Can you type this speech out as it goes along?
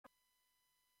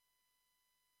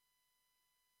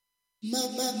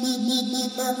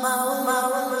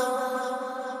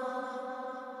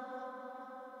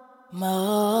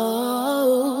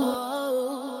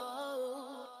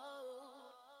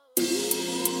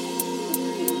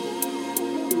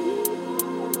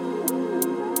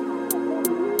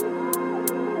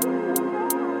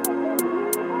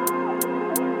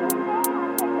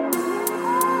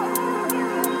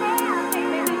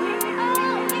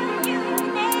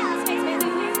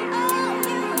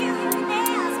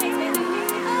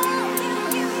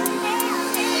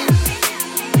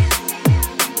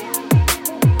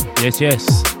Yes.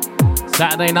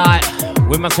 Saturday night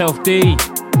with myself, D.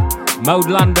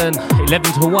 Mode London, 11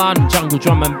 to 1, Jungle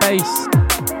Drum and Bass.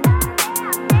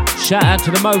 Shout out to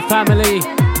the Mode family.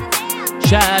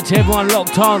 Shout out to everyone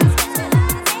locked on.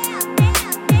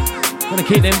 Gonna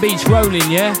keep them beats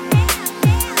rolling, yeah?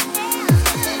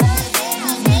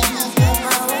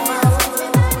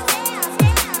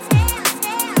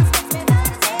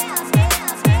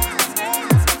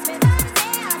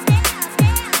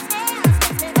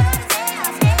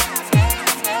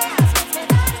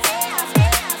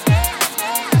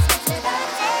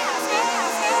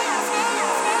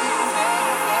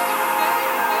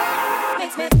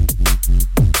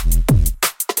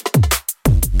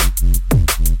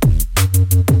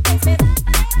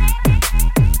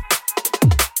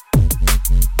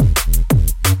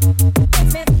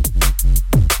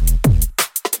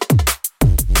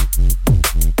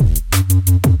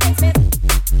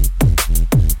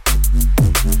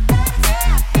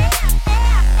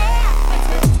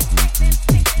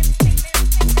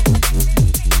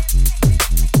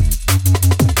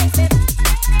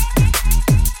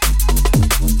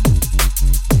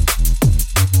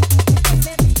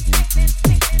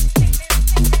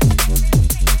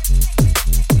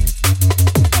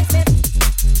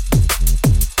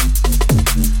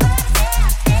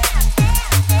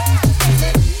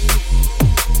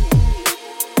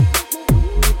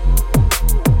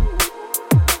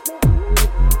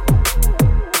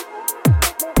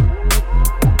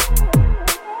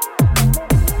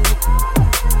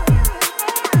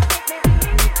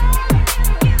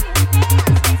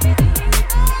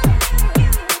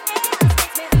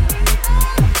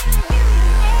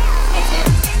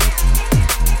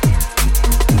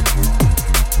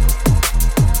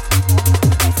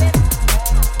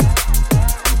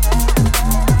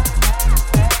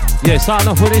 Yeah, starting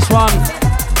off with this one.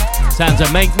 Sounds that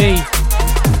Make Me.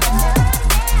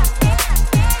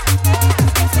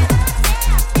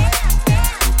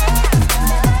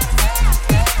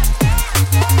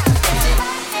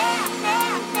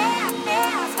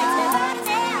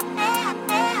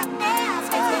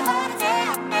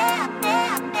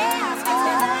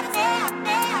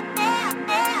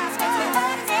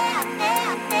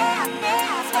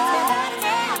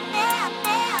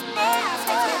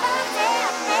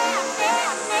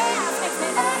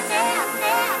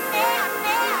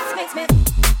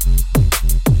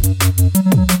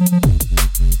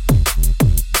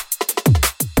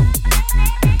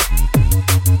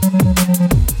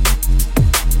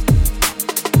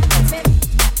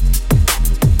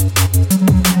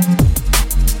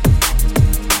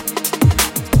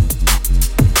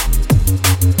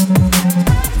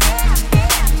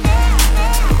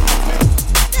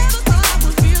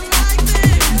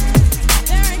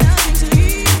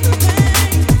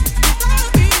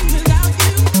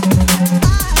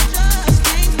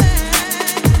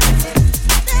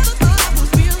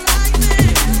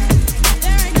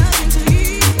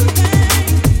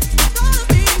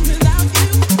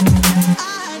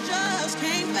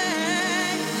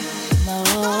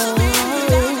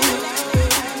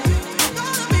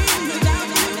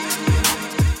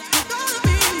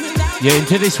 Yeah,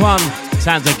 into this one.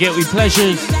 Sounds like Guilty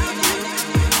Pleasures.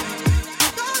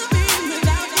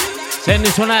 Send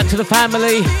this one out to the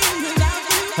family.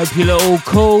 Hope you look all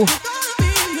cool.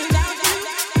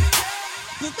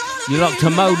 You're locked to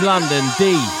Mode London,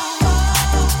 D.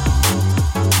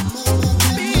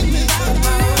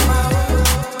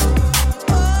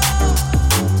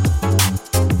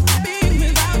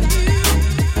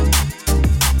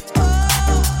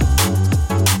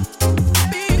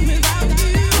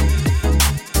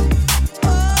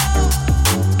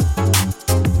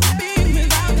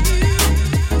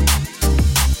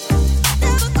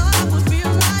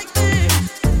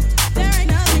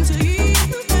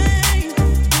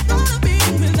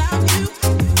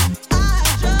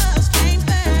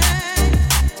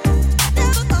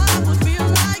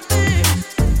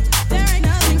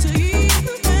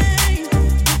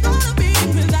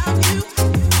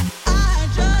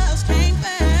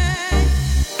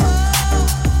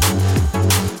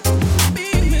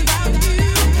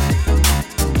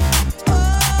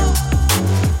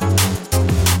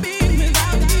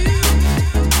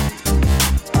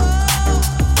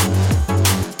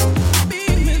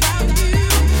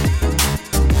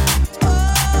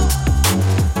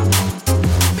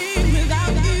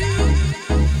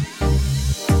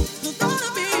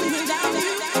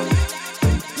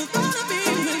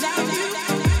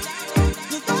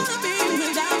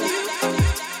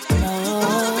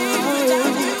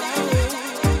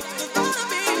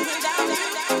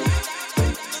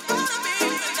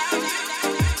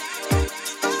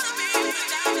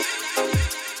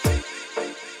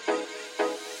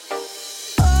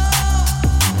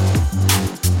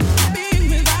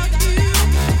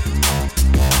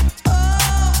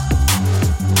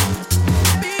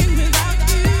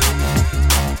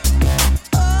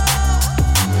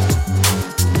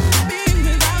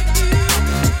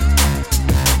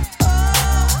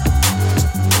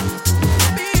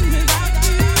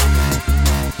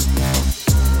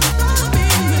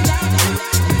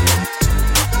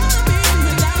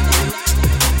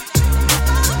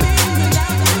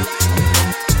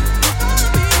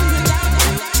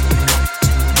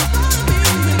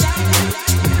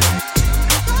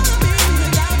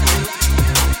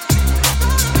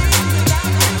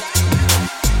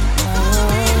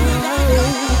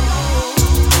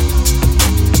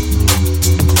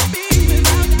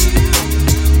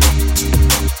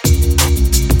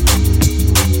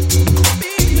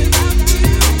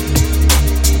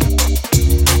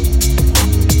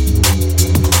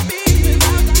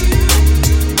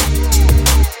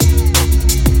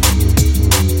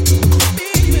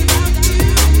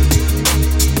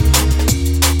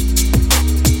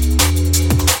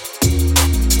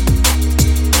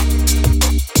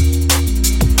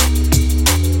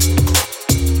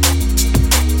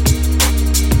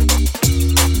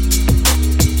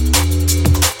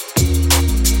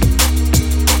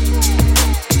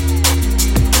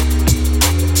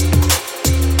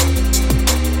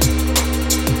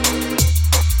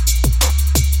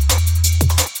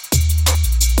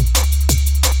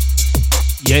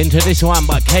 Get into this one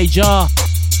by K-Jar.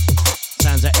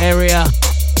 Sounds of Area.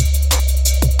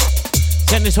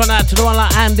 Send this one out to the one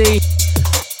like Andy.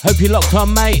 Hope you locked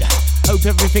on, mate. Hope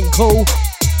everything cool.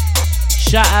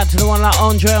 Shout out to the one like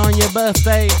Andre on your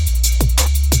birthday.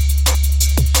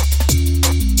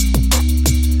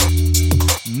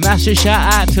 Massive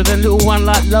shout out to the little one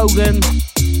like Logan.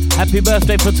 Happy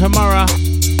birthday for tomorrow.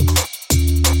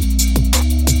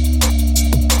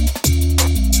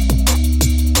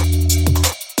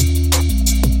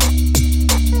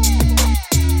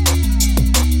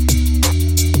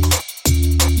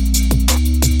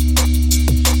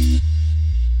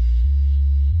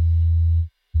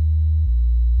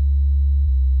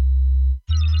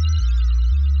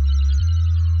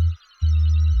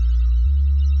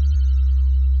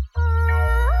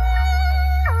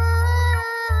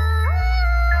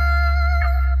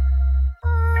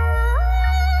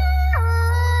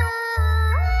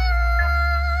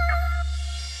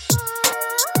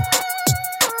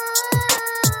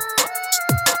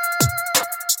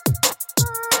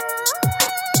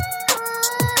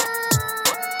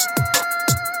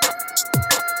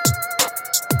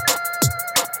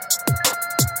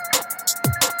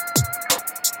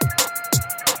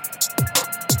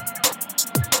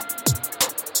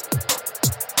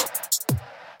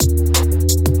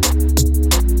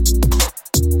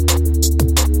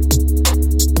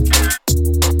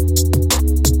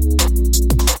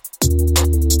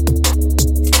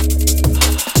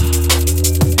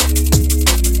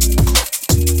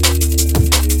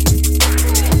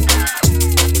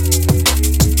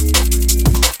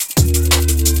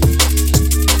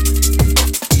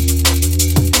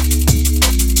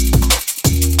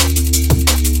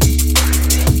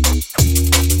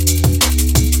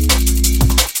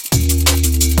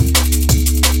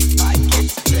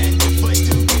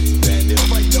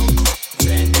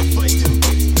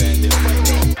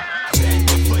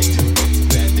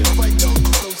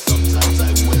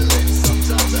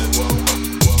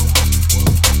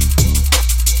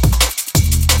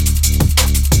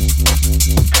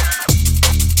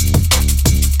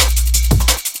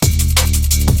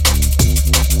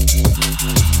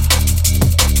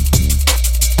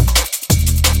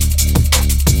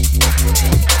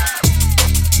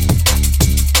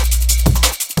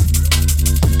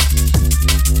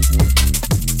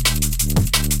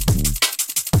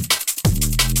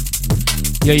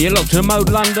 Yeah, you're locked to Mode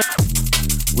London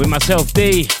with myself,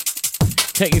 D.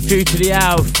 Take you through to the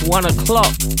hour, 1 o'clock,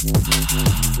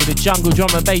 with the jungle drum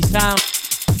and bass sound.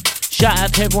 Shout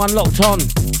out to everyone locked on.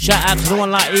 Shout out to the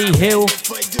one like E Hill.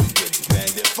 If I do get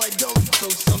banned, if I don't, so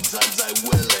sometimes I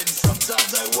will and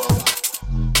sometimes I won't.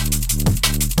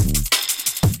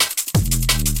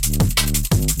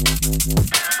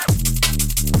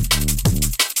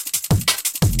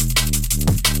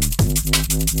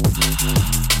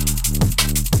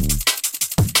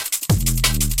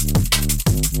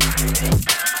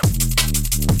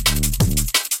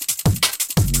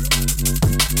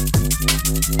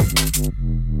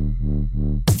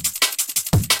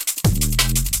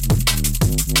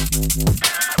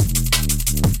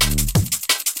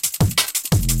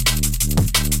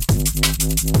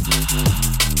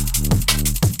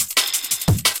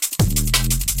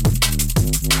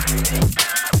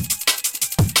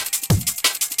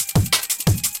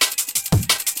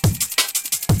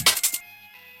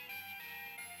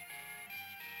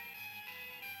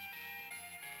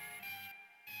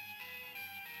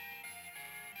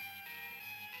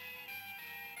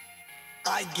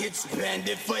 I get banned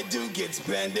if I do, gets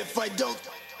banned if I don't.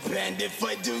 Banned if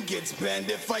I do, gets banned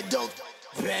if I don't.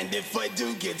 Banned if I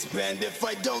do, gets banned if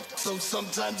I don't. So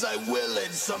sometimes I will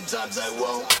and sometimes I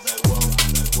won't.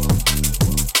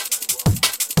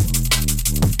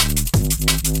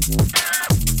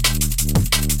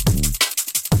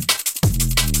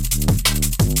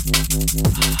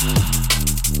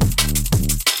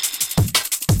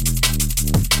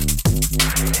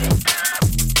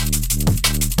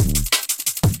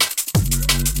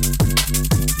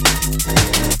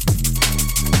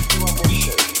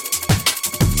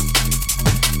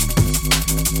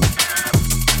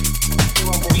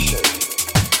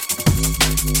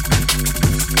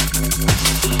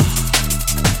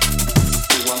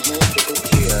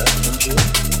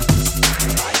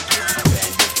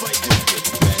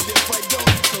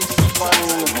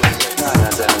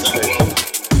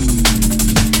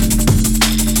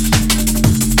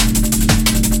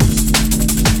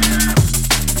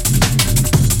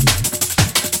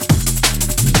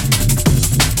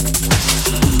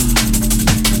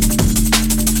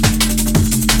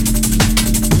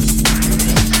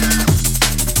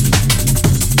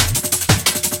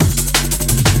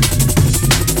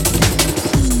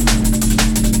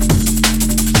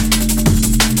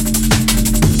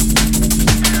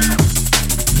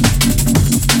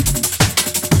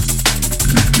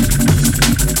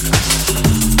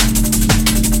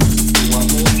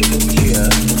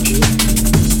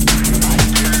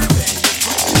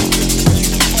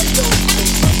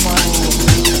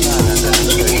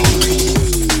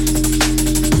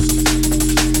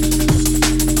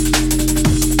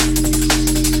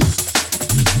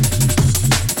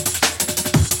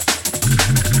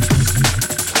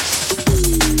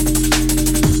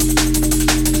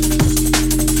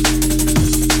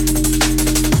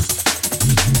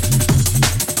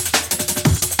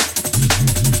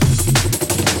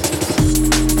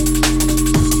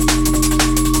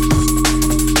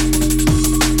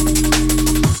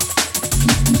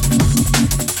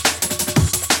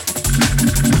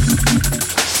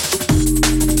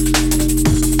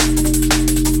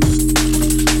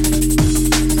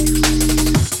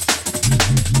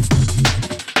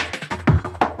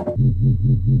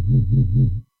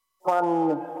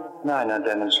 One minor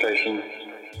demonstration.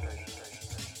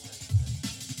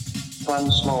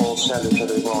 One small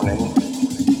salutary warning.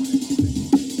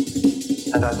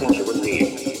 And I think you will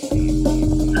leave.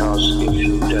 Because if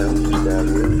you don't, there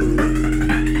will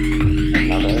be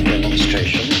another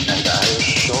demonstration, and I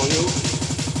assure you,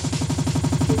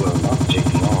 you will not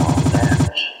ignore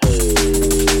that.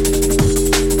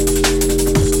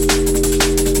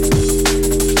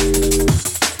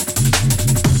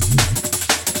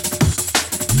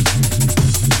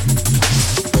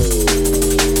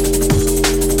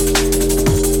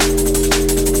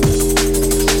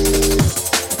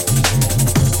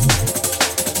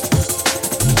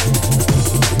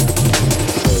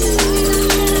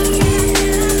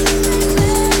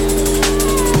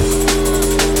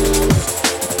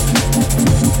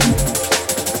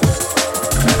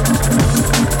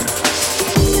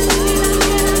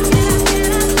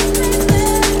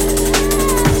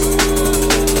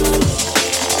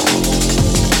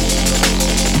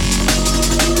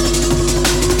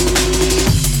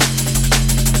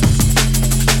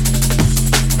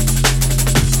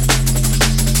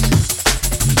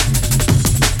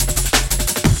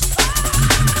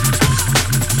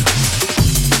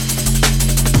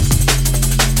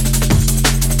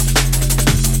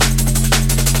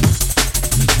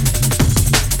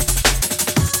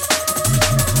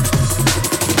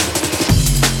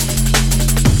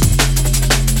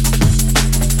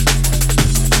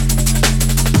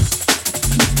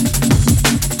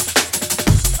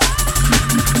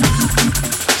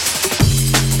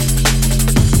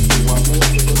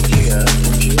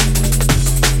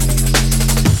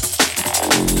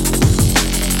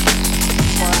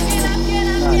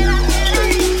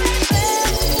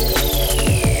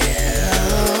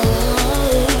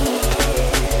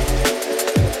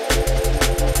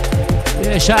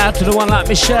 Shout out to the one like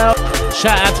Michelle.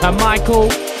 Shout out to Michael.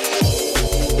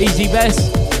 Easy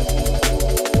Best.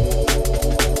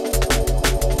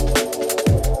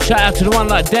 Shout out to the one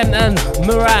like Denton,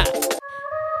 Murat.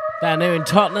 Down there in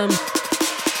Tottenham.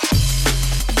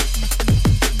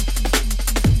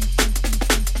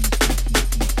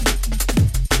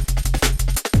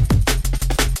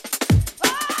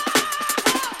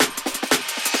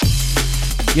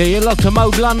 Yeah, you're locked to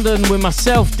Mode London with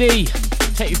myself, D.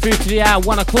 Take you through to the hour,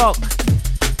 1 o'clock.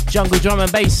 Jungle drum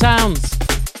and bass sounds.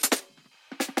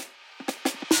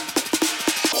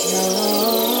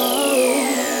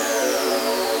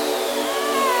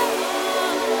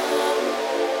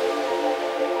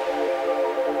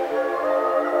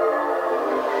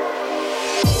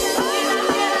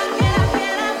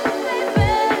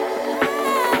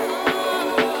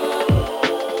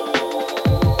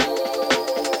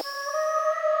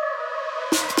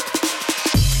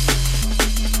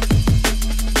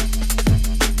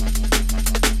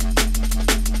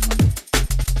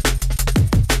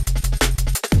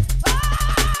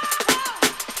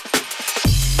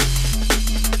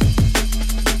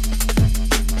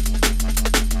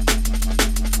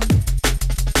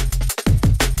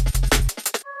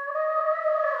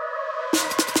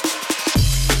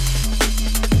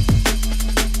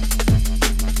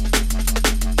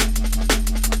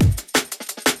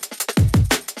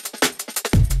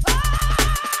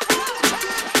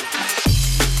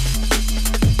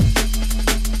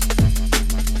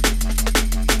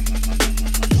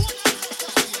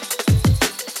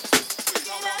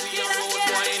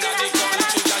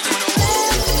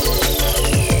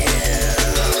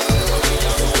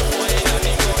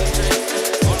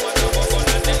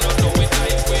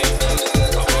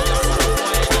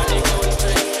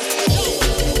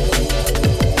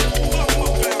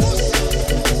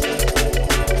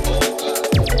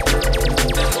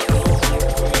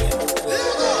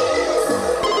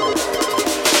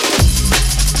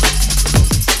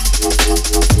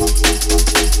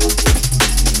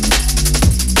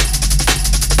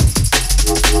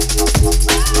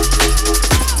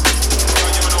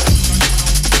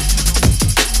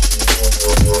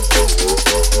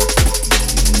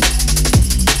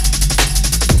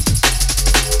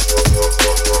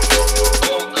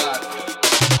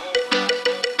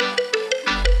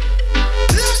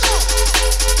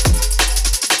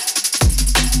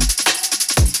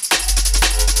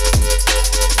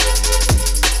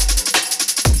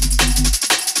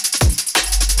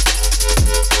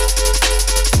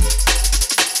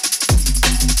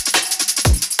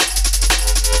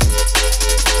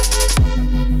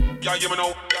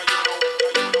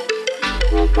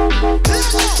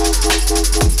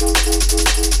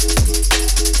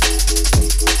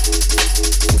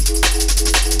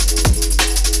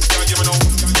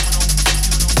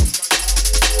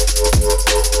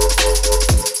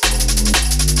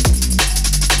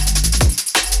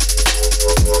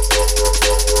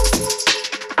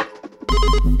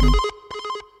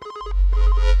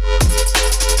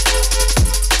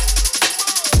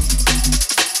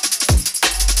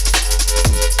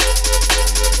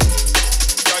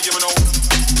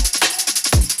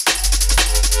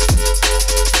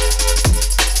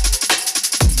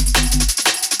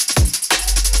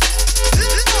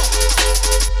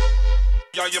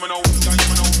 yeah, you know.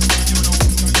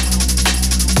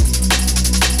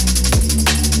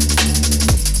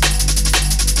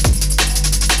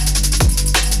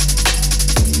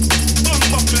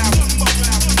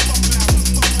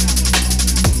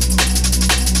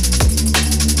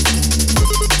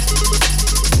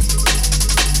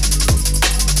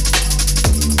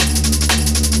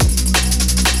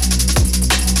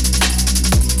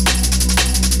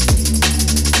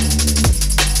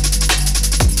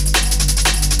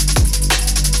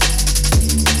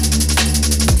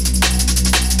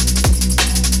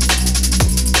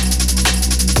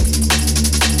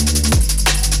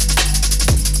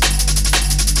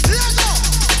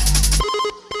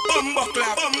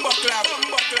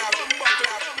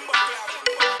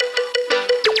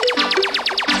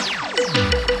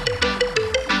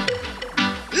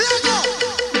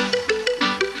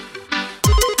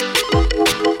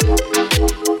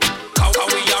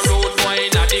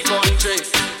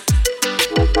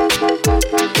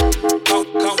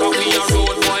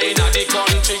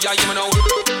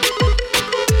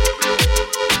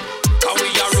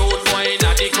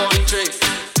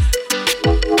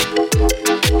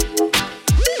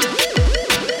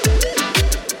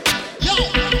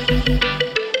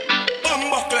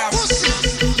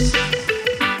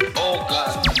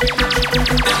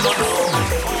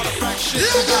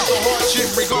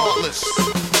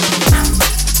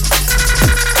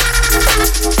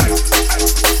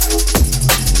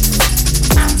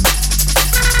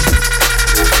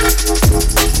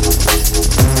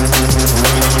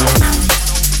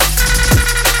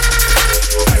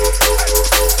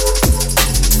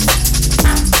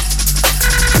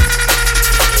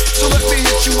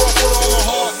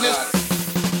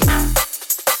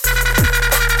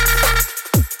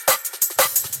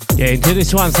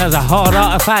 This one sounds a hard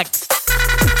artifact.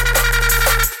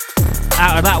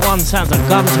 Out of that one sounds a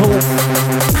gun talk.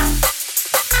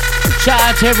 Shout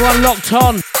out to everyone locked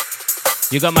on.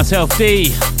 You got myself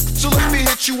D. So let me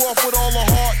hit you off with all the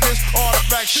hardness,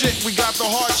 artifact shit. We got the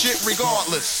hard shit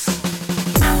regardless.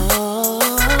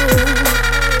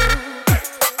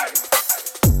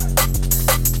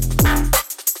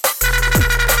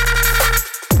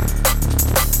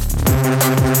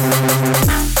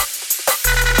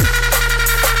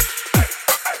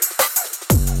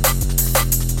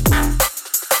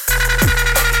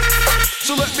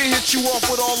 You off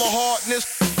with all the hardness.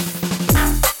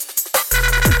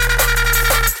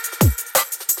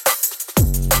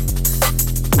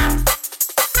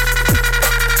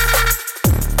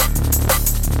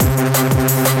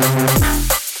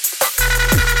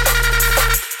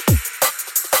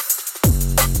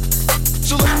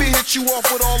 So let me hit you off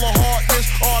with all the hardness,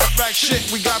 artifact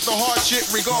shit. We got the hard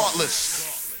shit regardless.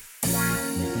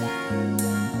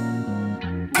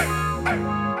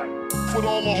 With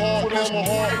all the hardness,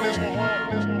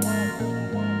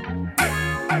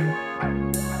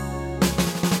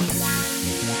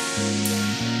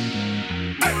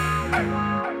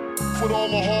 with all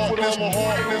the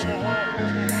hardness.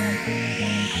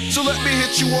 So let me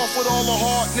hit you off with all the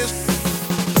hardness.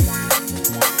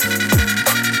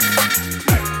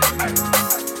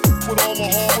 With all the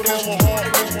hardness, with all the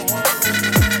hardness.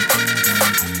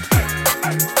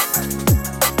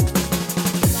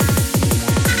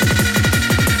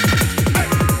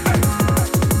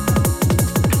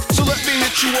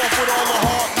 You off with all the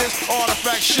hardness,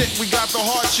 artifact shit. We got the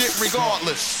hard shit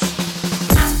regardless.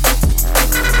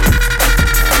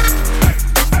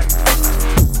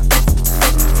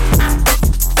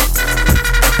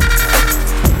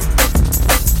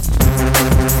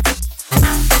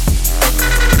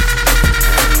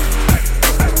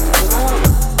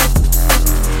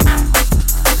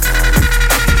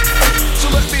 So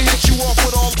let me hit you off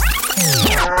with all.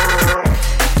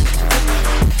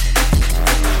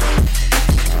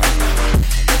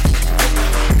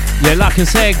 Yeah, like I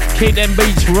said, keep them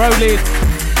beats rolling.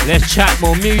 Let's chat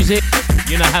more music.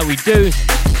 You know how we do.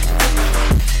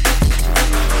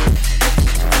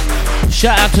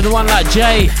 Shout out to the one like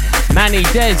Jay, Manny,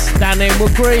 Des, down there in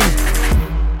Wood Green.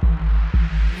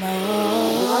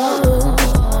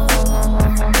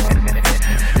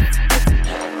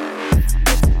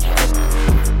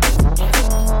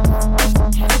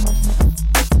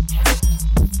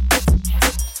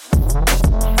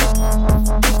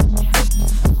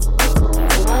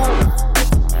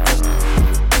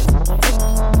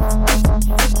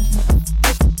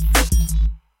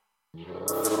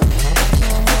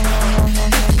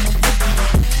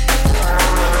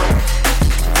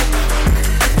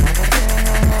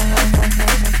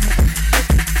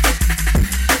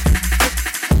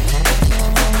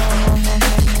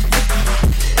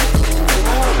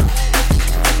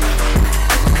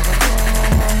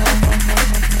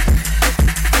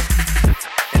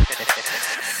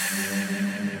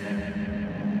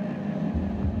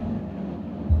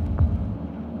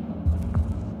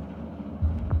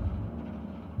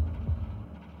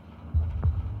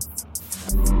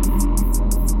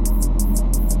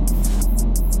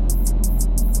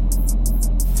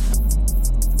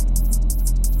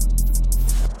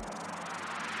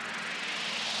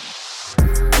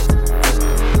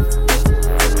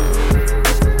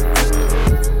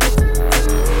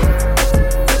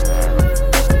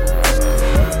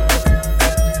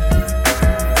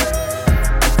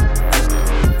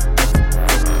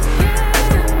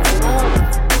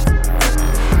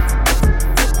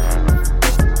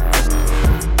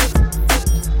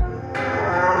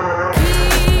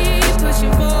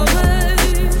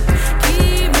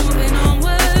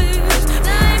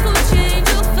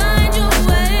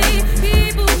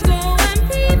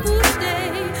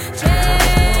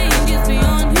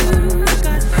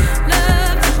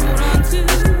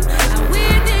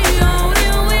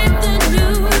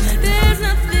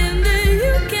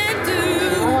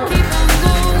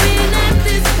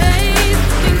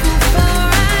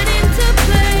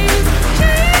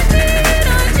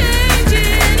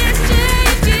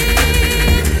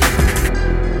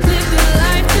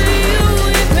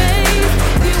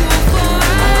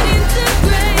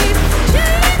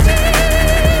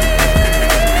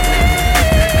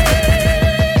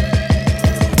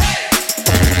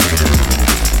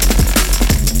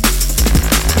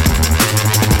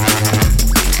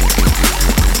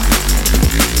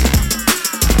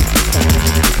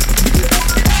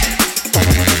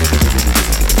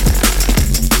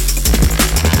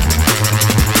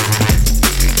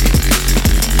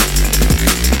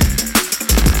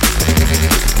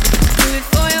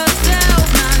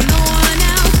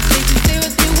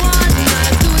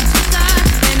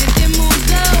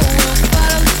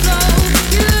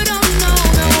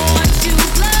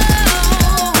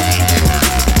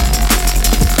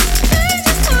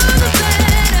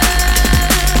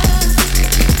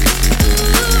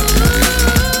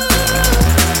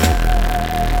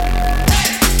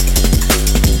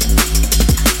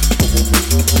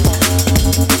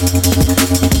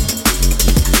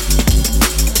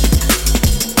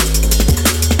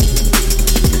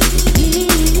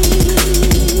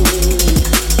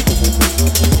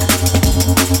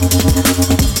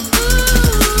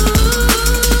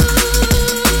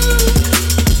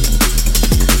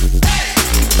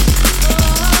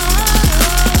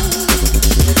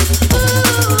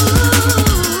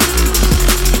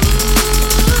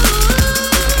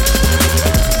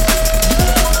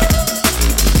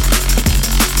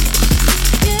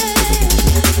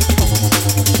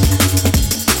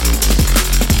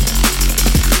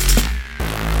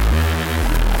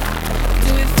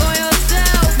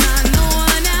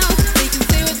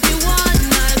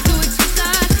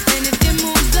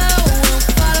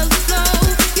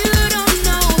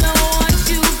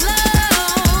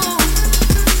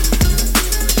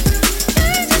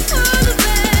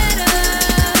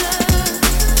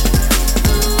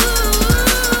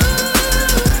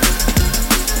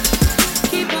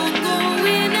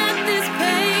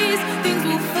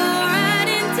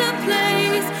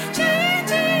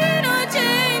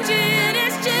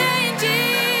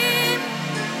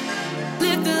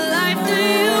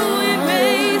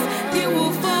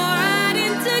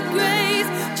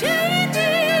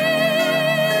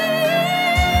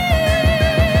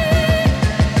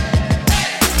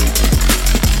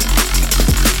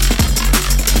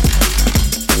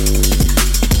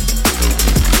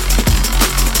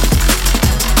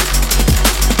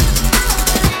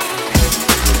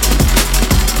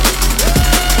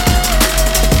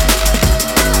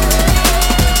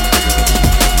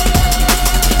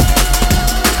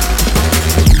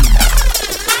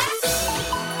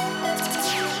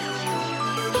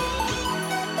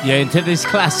 Yeah, into this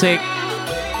classic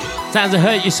Sounds of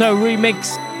Hurt You So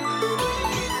remix.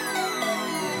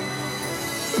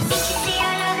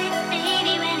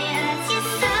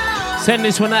 Send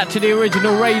this one out to the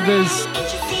original ravers.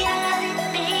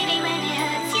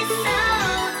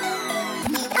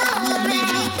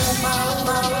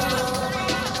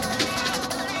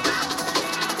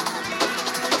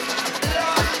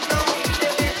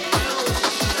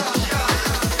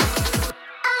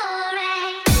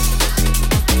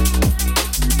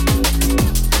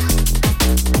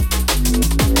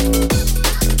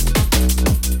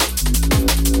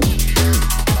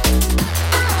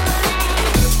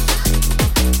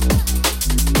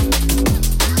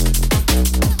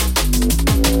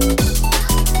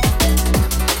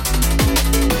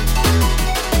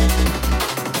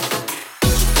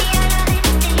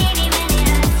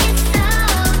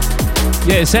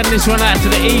 Yeah, send this one out to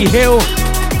the E Hill.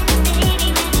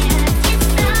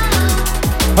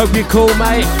 Hope you're cool,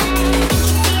 mate.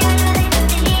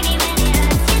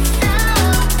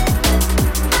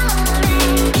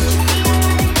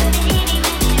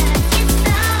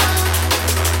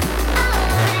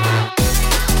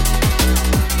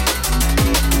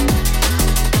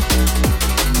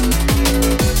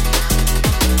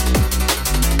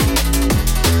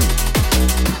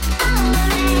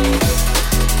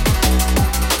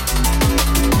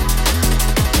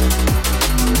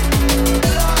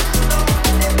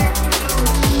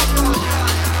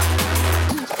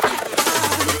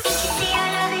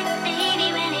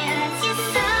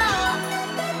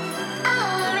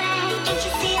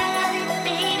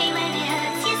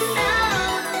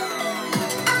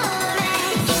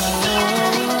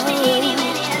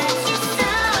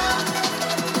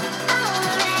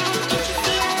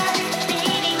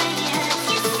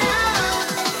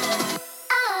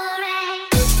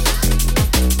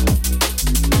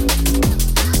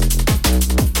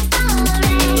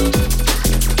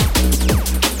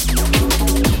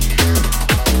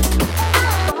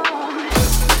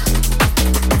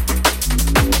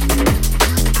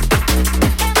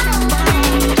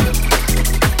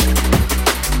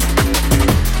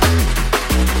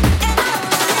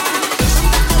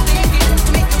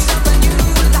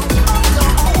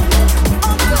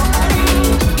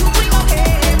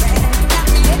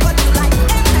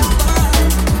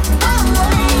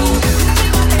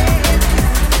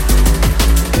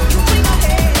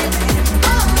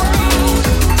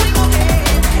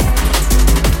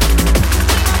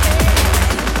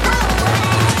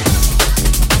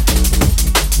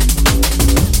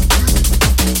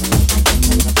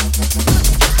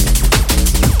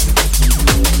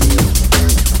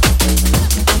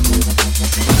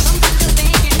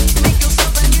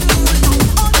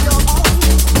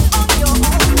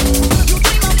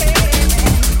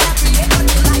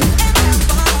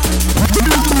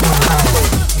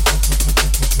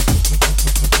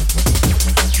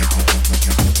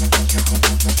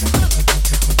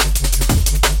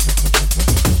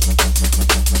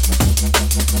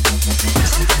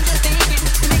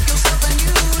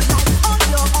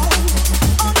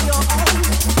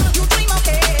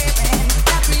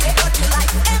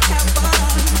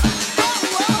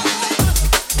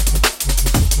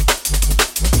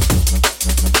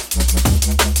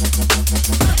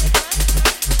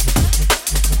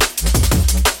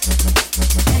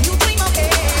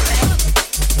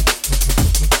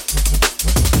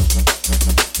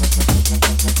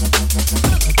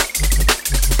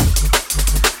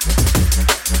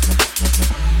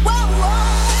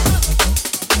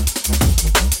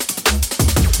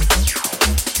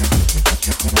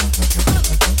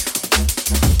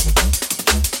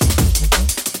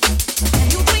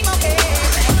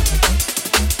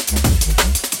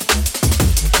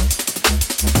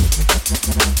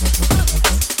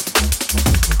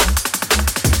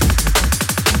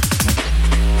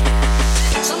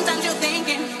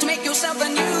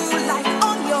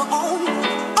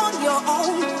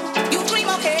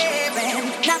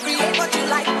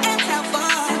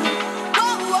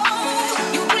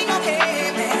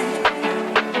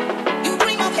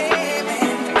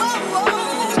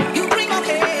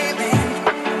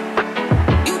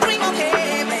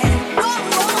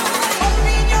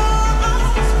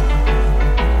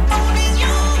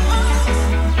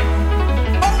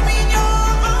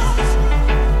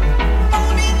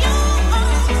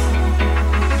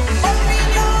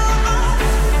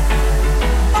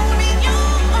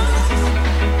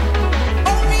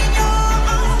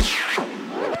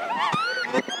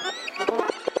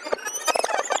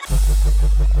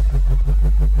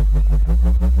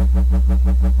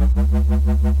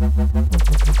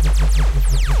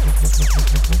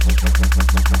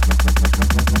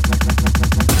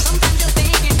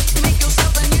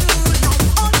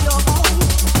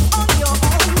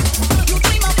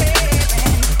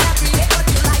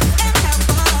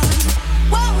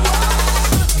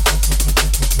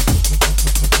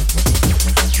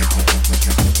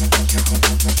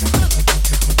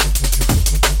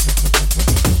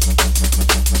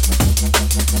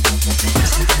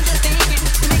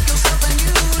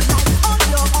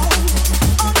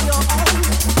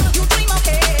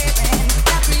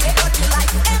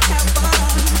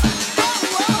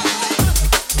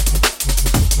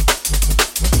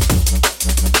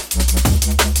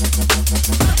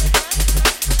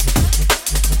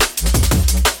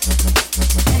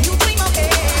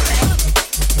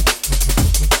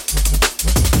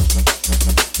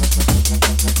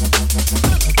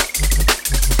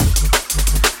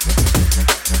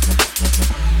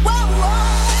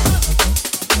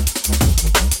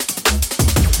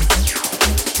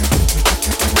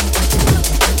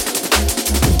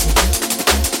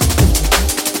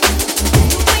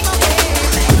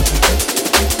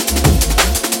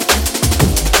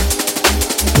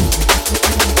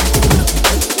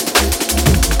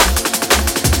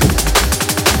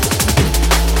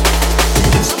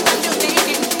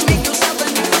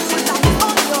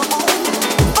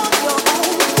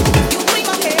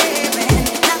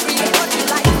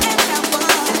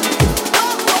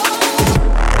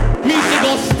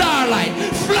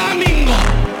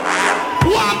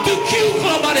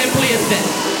 place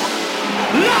it.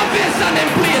 Love is and them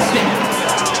place it.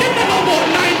 They never about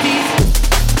 90s.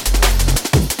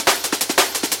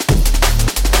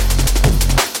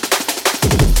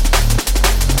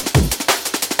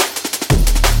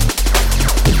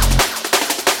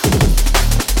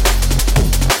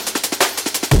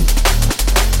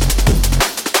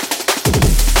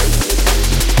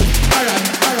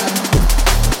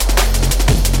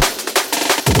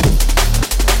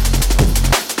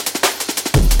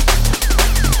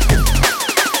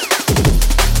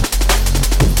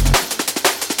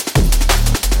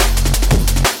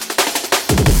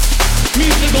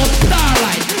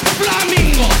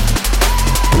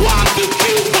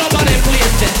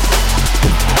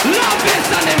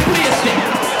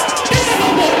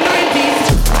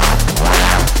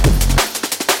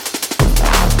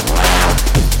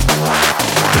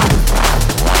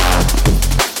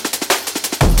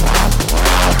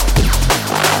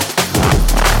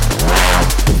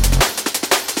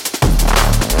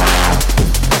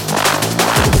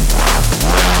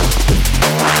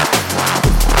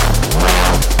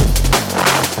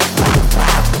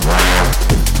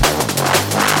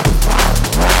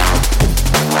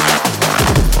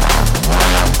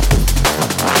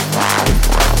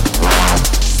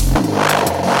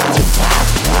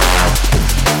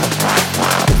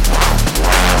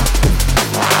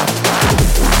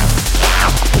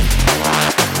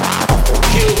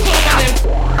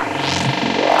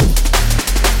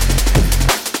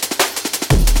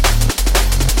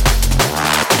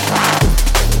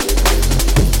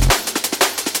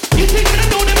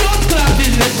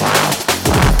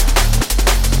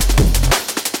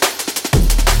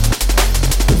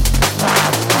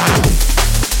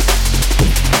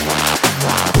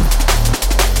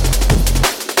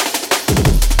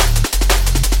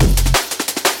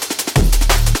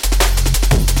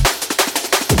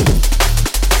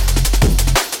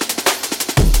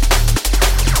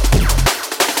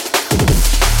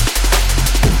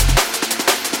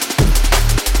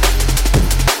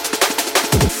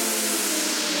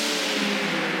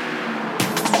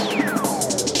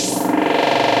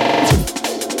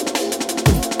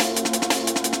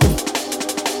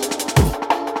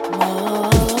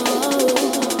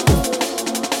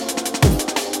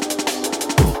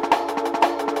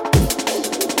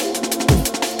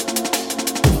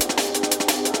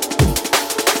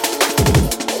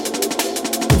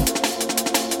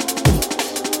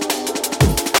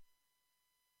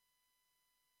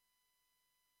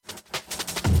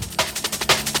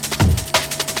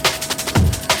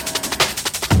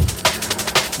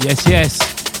 Yes.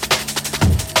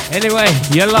 Anyway,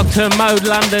 you're locked to Mode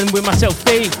London with myself,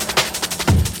 D.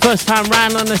 First time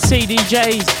round on the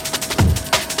CDJs.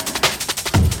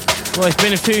 Well, it's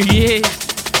been a few years.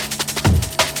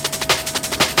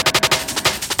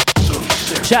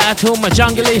 Shout out to all my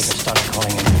junglists.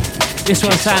 This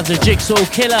one sounds a Jigsaw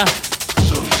Killer.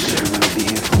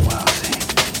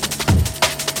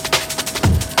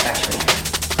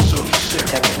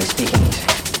 Technically speaking,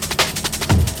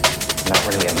 not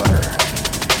really a murderer.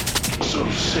 So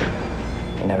sick.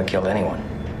 He never killed anyone.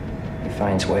 He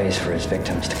finds ways for his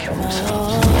victims to kill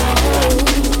themselves.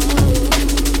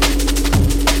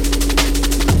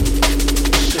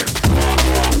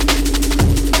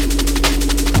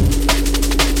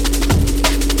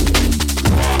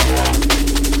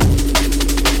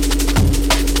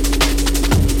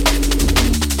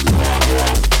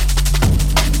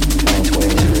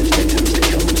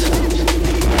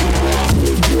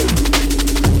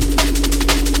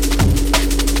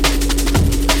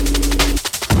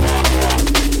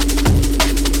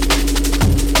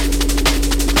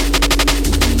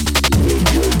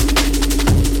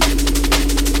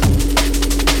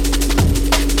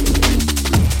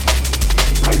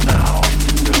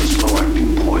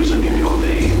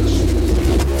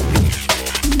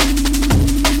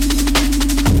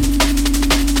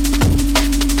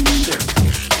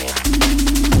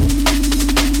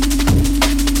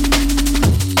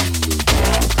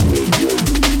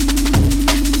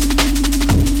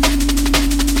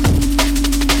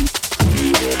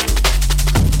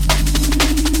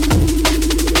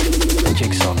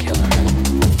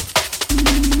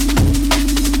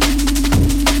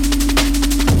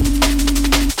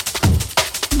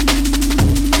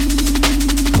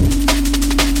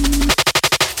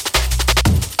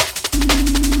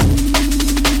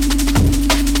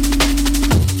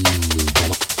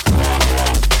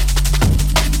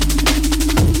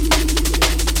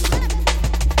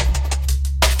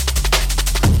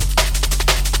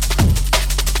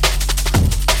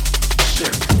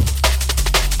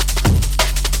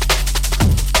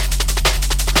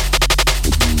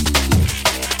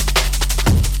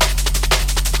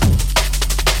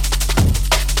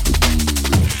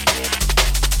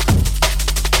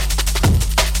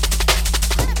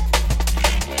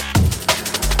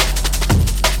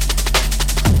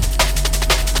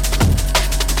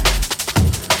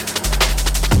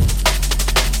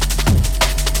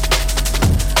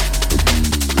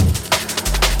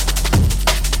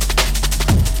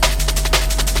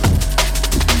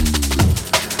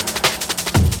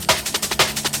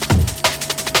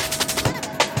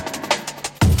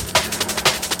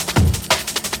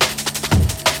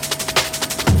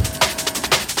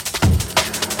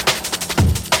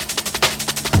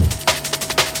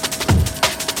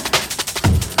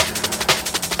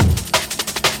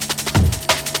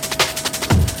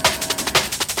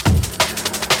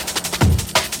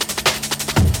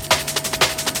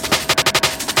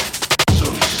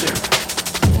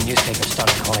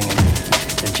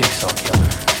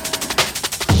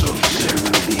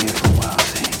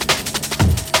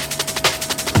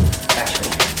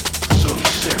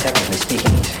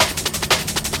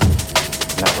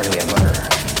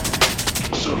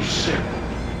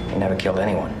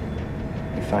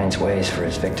 ways for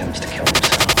his victims to kill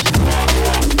themselves.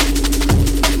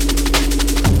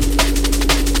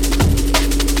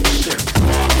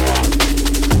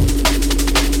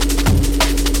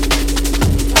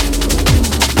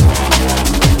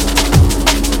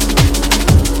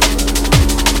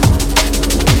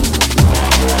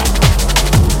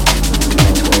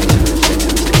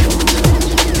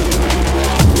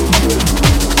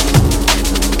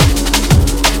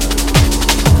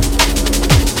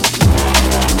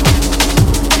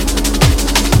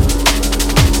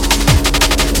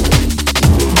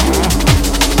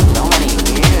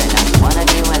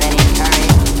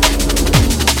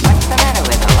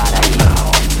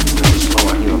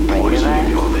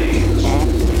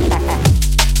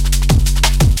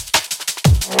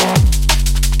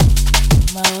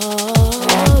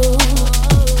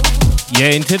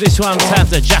 Yeah, into this one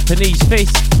sounds a Japanese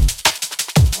fist.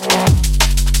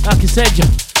 Like I said,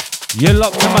 you're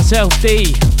locked to myself,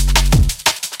 D.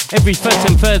 Every first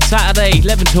and third Saturday,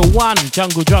 11 till 1,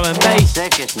 jungle drum and bass.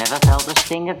 Circus never felt the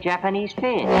sting of Japanese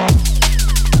fist.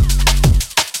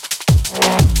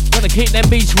 Gotta keep them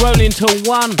beats rolling till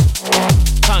 1.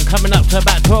 Time coming up to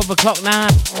about 12 o'clock now.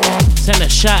 Send a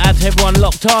shout out to everyone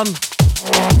locked on.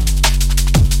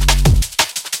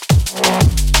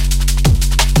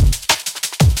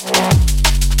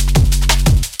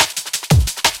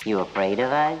 You afraid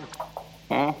of us?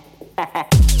 Huh?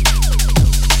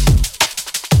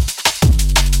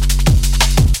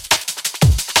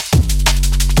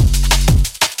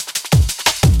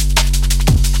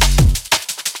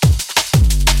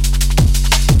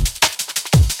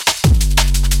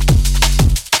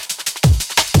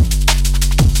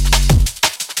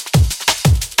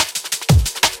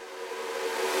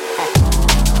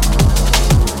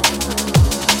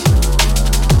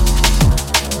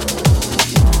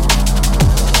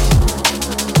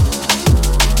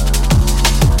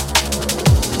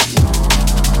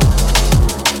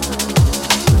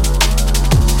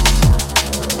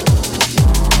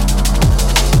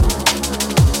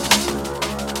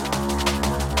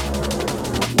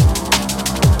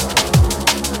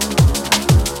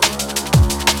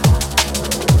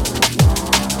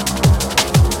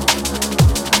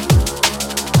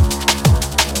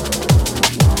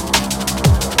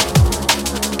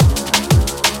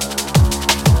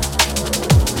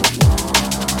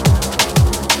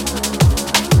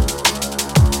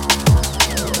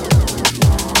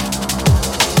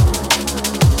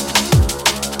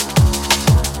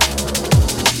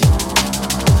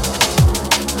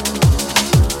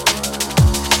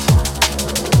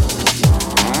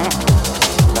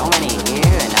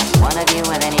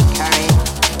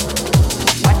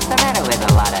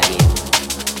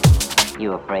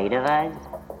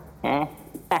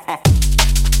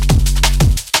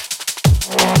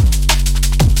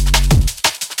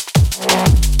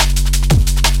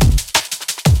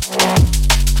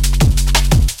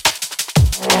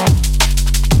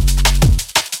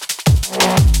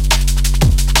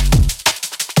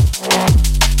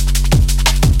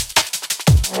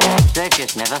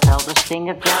 Circus never felt the sting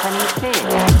of Japanese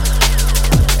fist.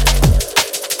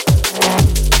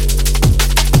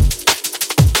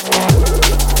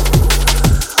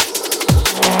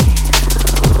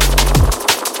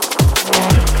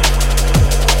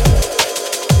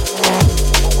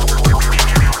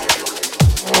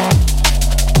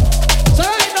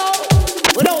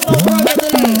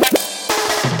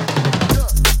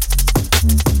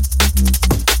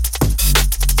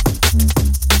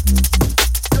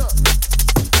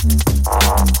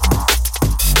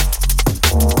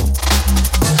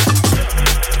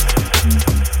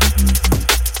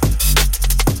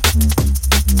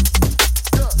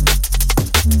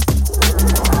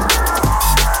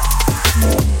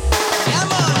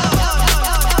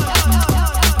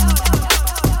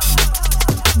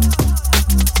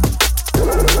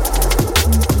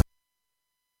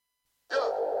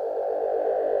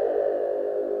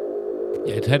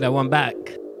 Take that one back.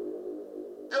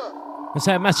 Let's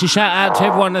say a massive shout out to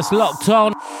everyone that's locked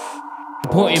on,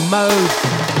 supporting Mode.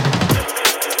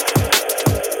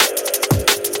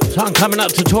 Time coming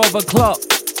up to 12 o'clock.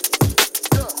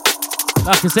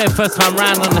 Like I said, first time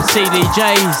round on the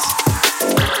CDJs.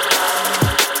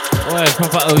 Oh,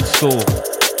 proper old school.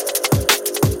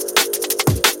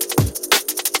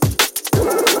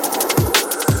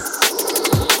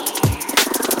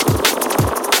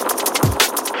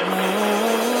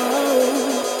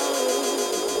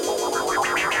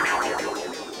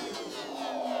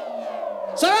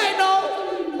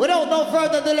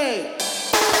 delay.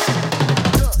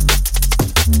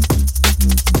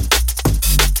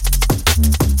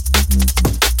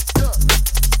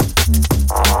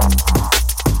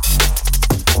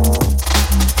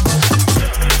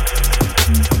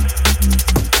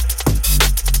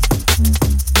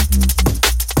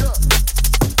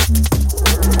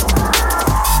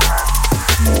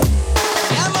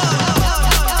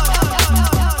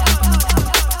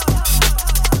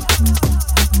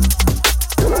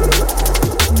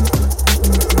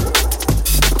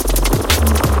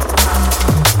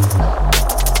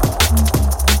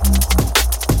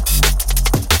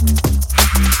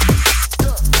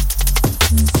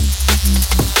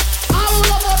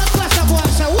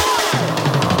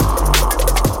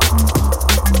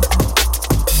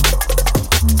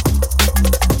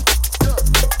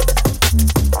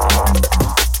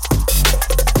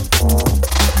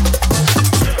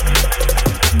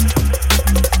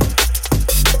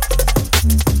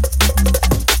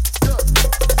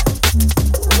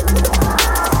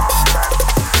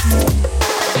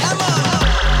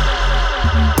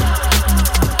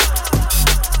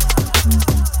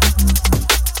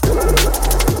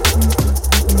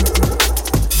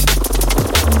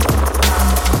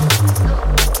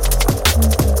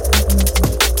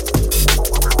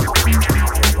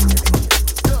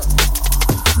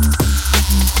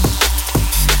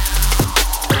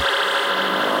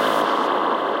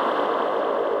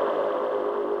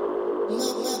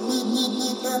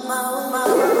 So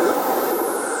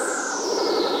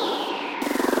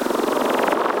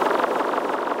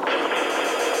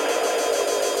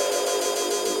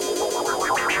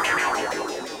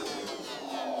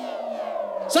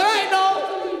right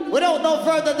now, without no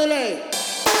further delay,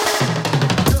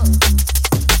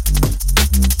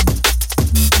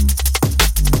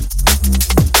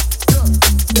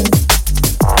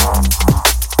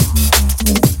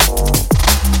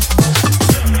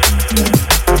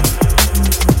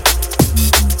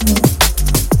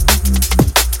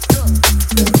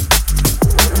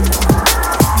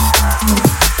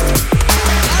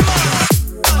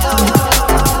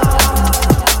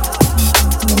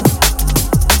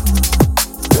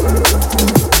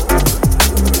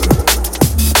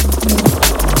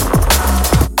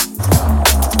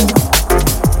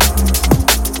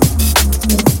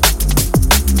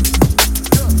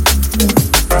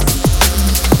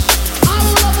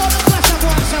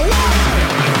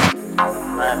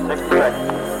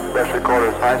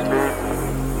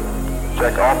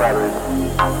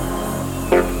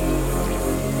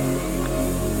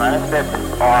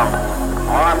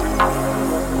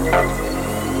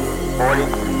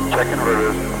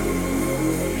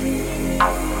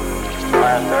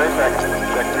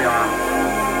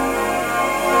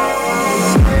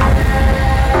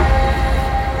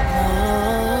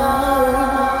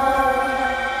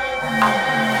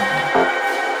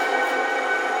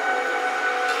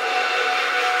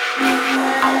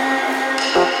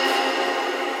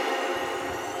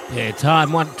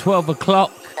 time, 12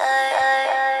 o'clock.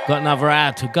 Got another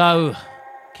hour to go.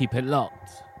 Keep it locked.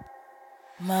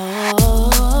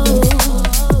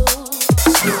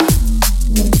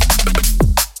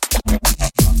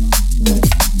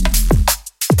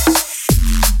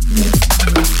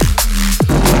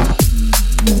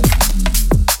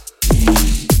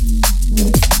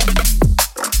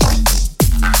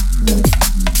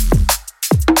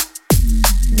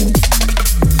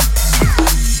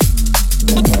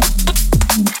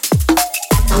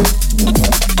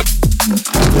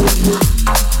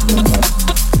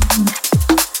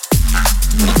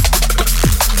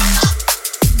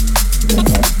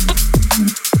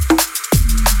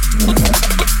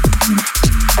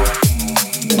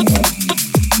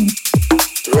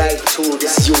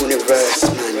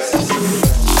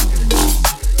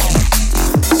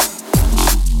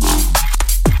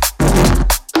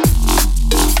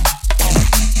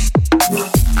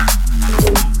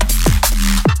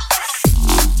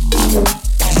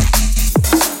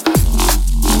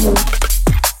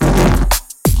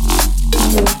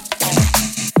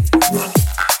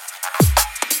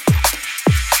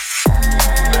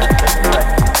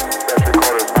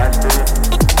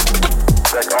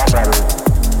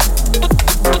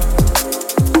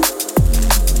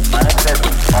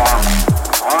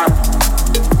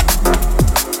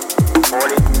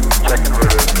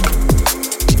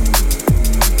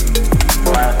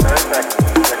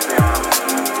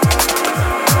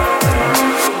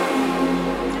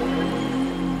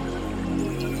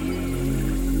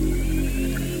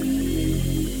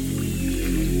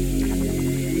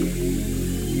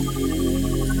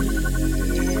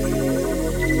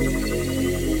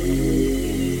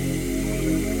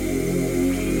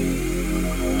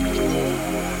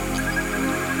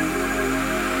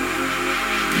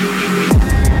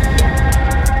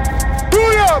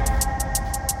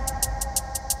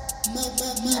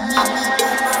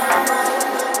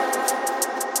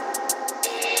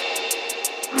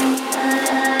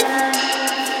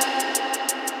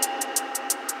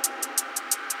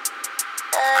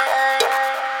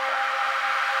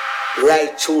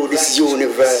 Right through this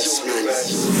universe, man.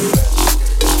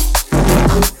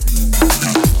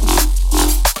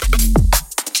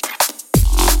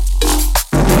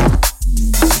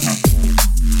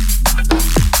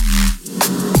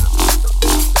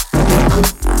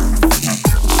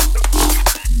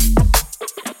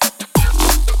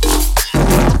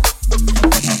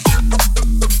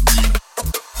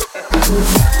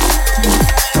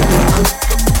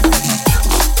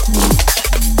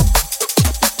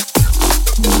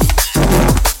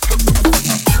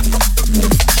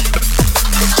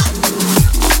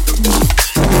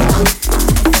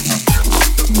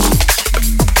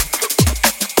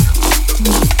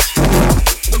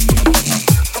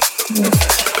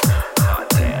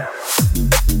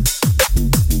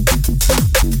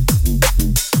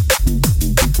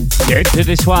 To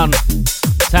this one,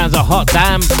 sounds a hot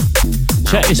damn.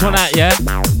 Check this one out, yeah.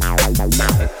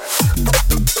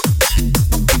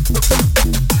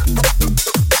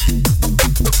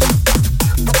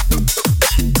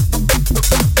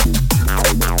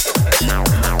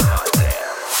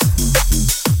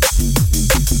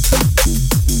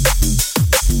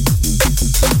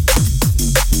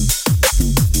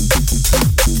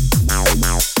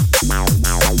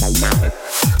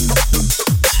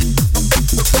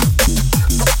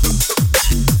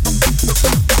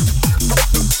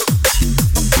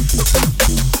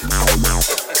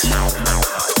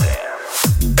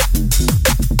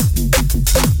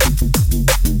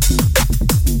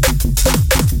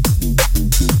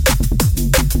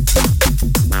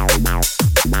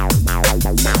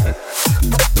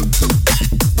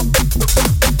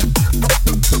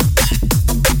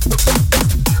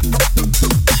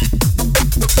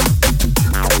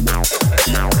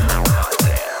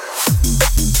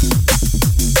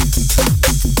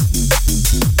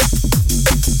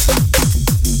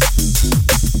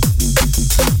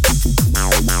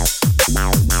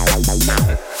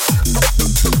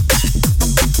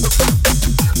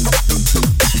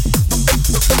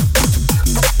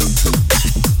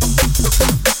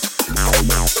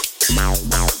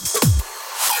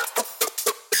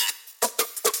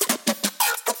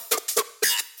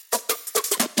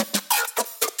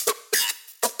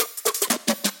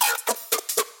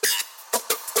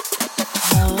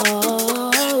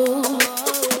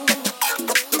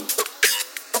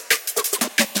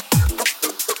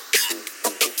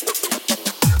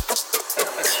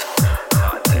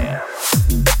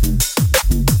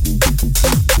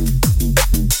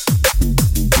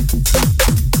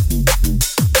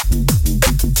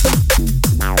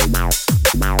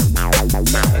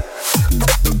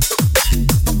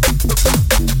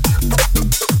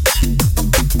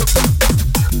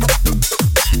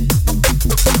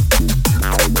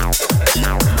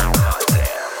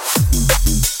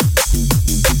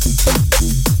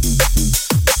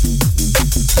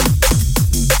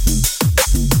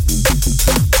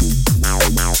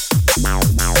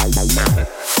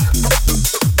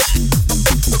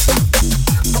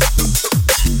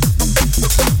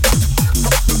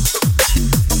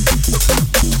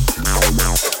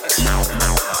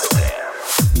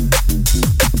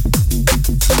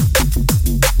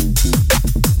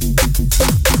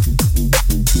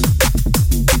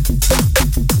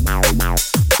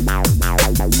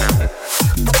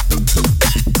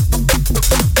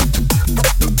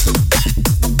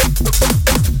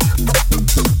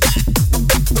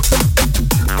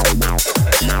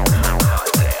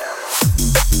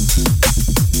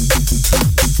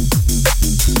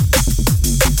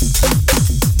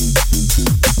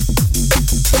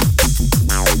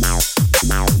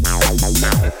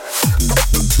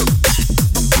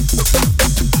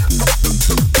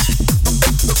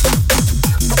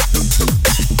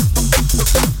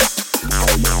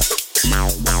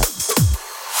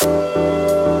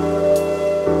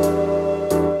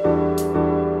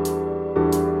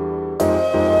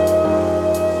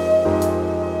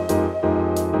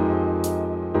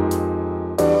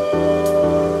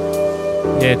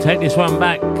 Yeah, take this one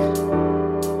back.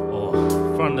 Or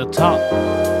from the top.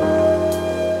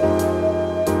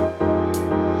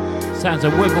 Sounds a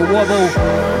wibble wobble.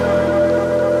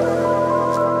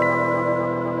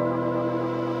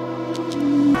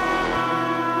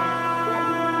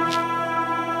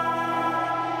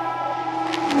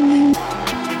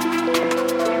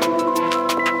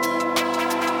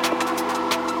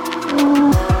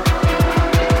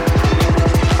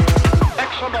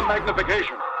 Excellent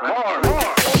magnification. More.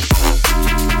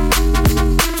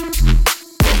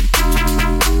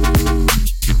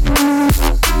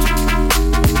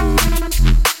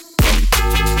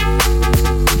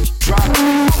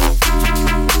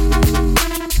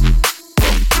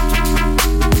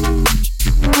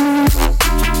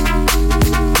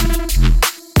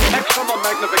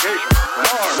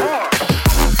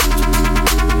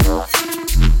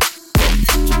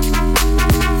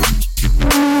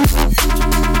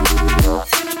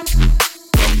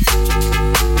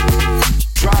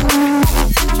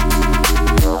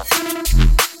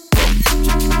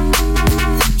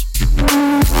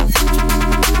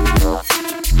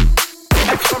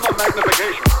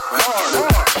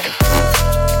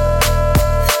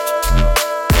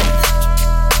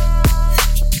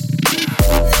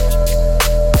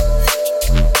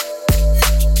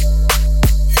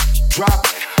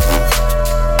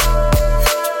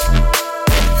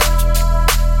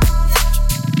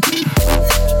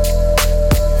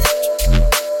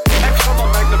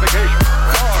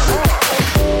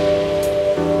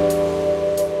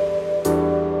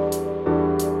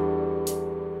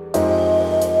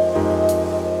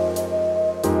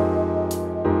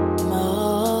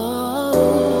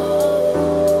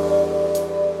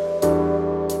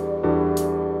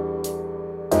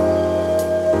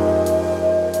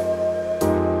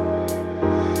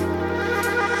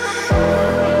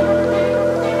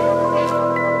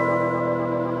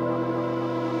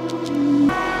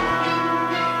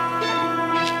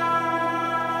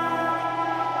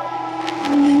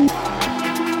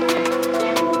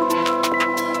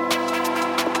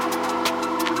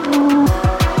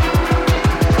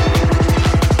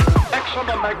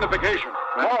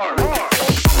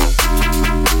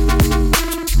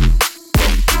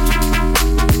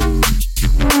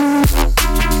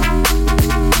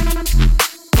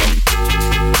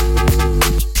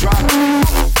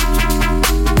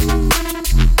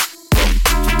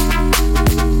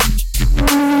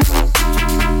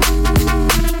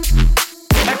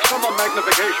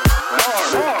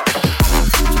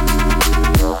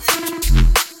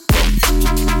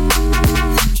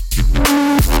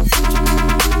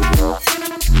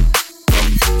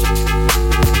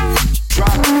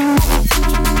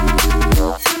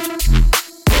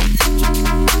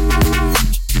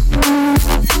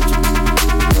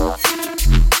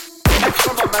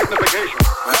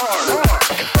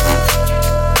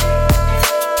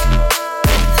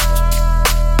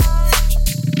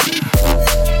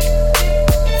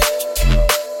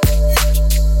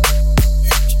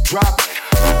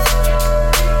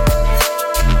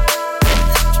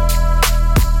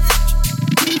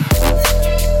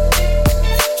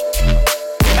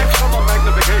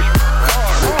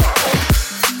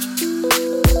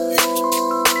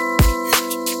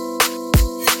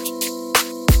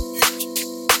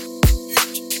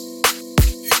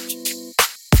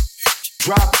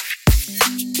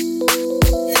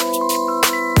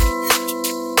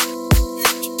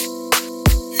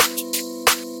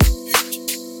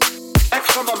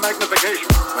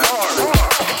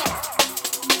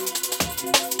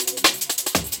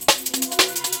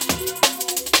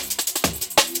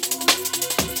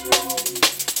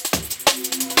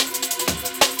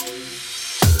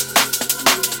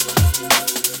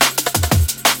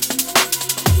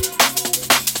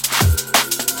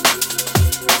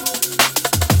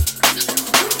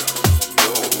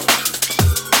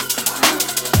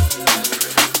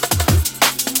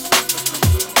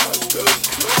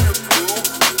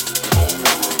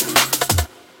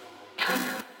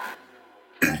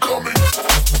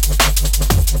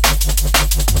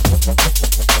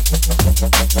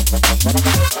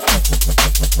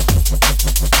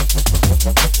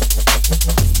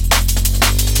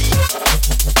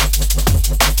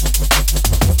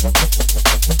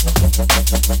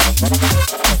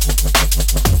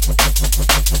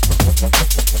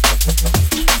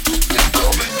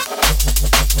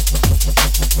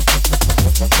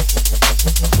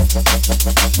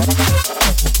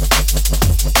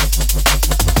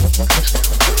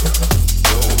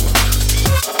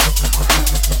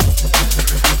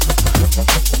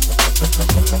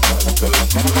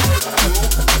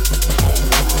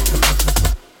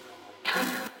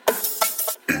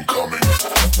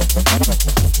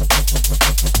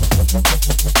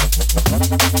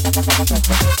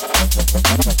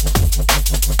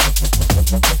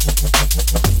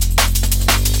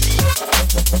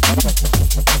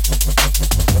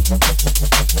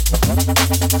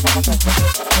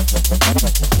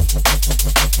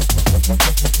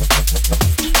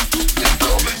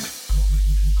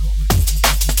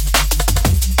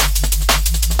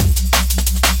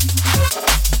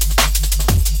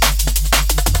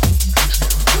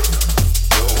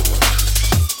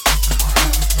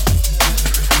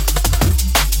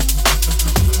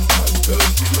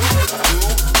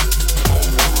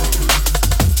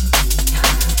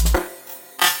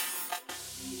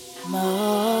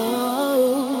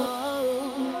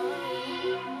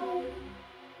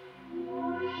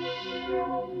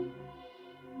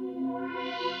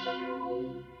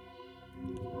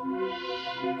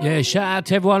 Yeah, shout out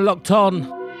to everyone locked on.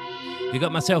 You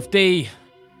got myself D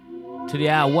to the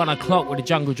hour 1 o'clock with the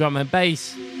jungle drum and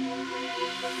bass.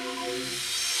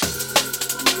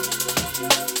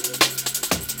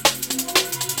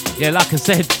 Yeah, like I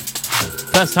said,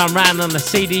 first time round on the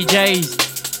CDJs.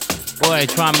 Boy,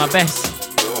 trying my best.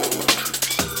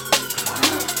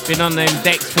 Been on them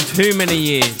decks for too many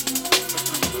years.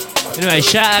 Anyway,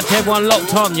 shout out to everyone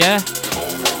locked on, yeah?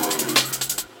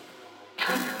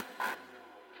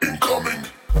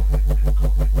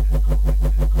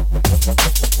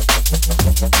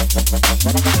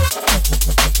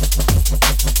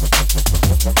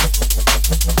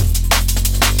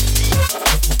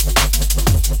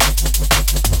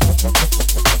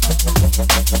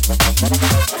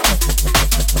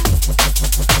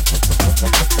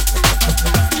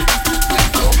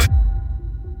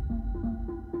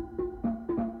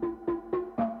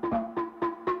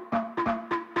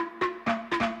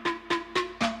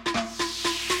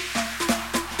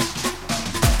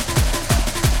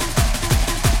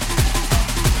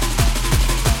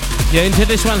 Yeah, into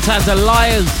this one sounds of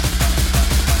Liars.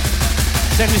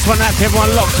 Send this one out to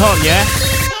everyone locked on, yeah?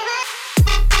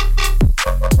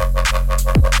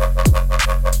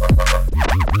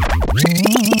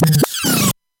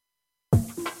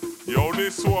 Yo,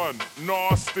 this one,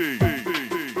 nasty.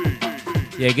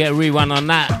 Yeah, get a rerun on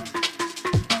that.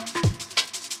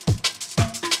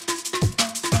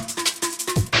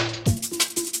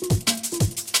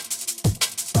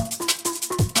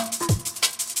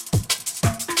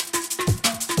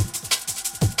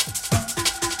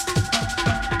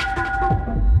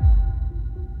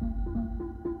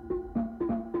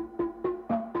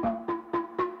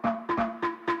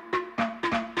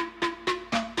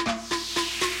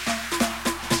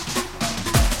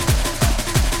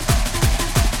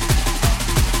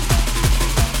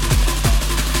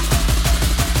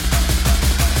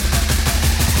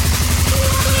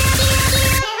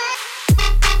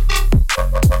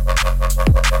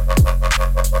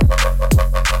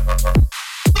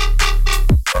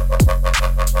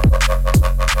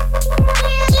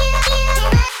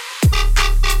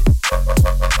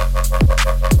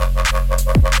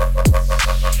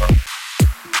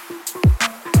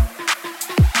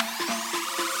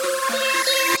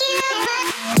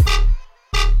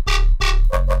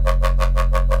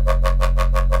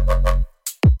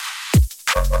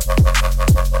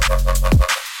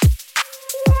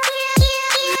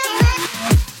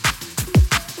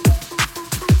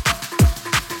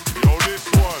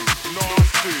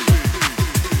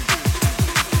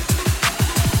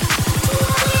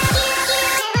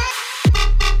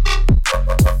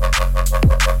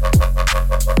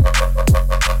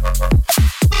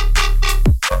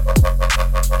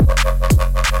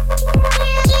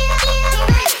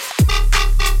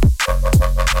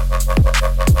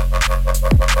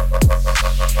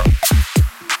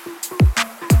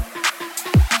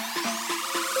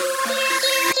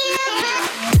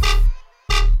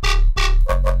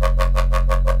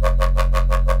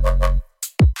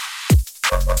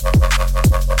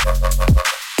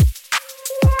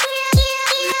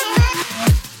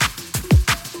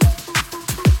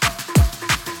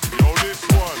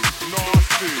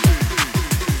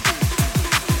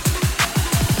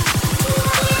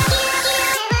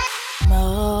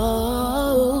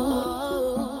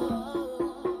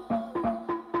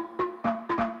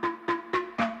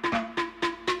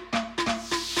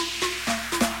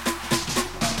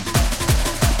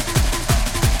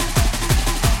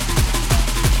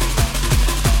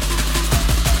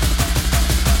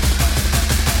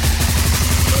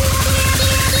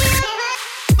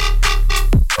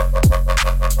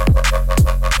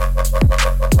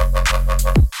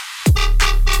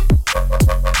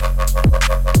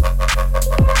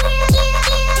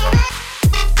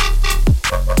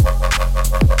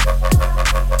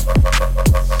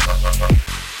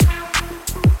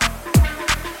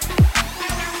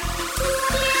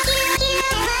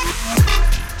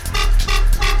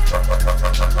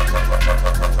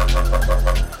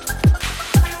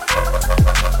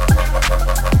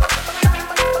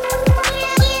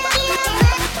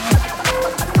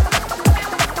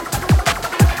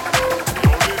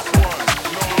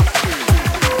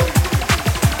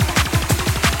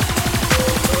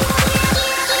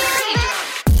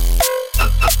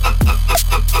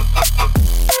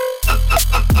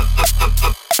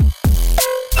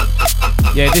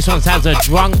 Yeah, this one sounds a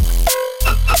drunk.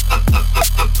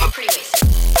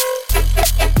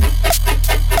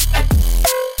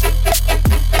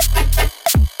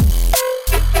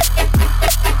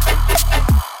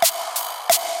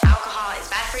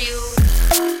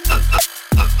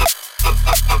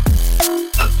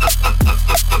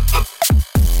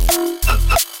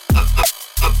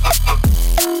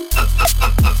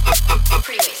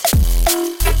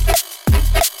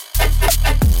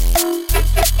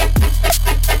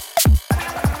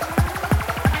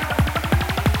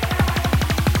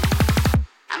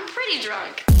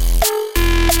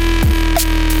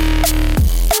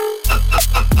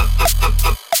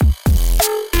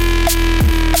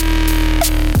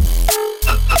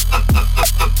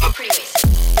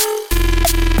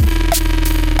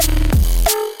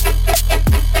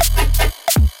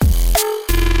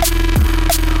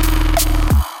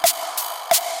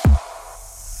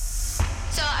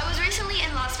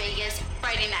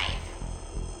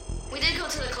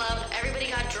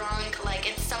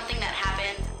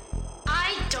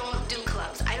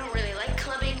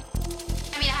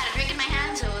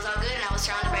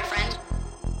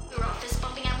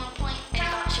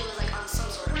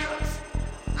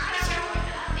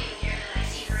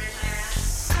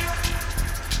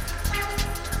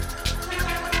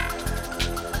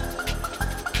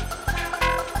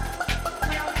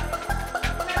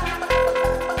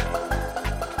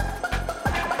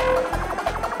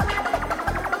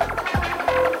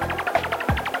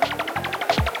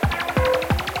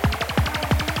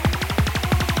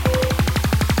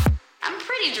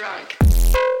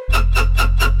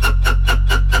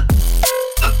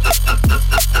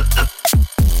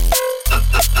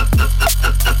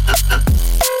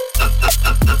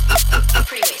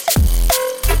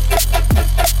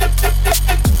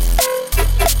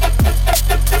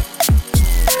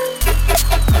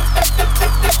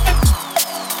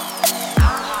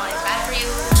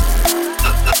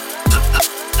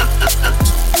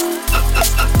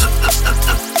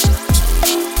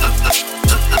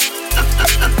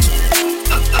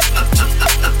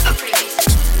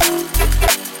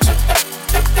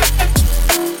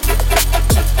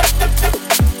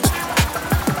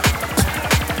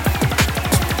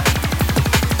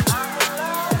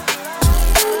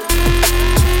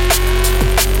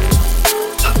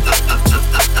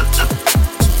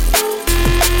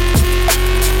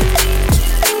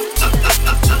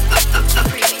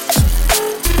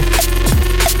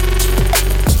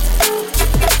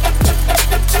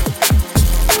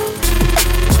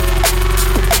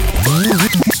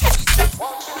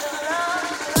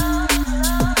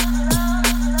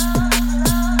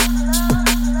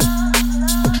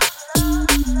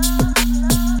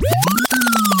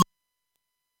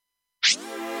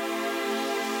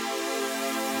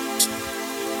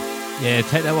 Yeah,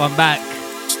 take that one back.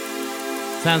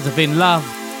 Sounds of In Love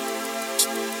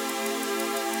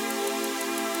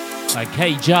by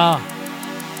K-Jar.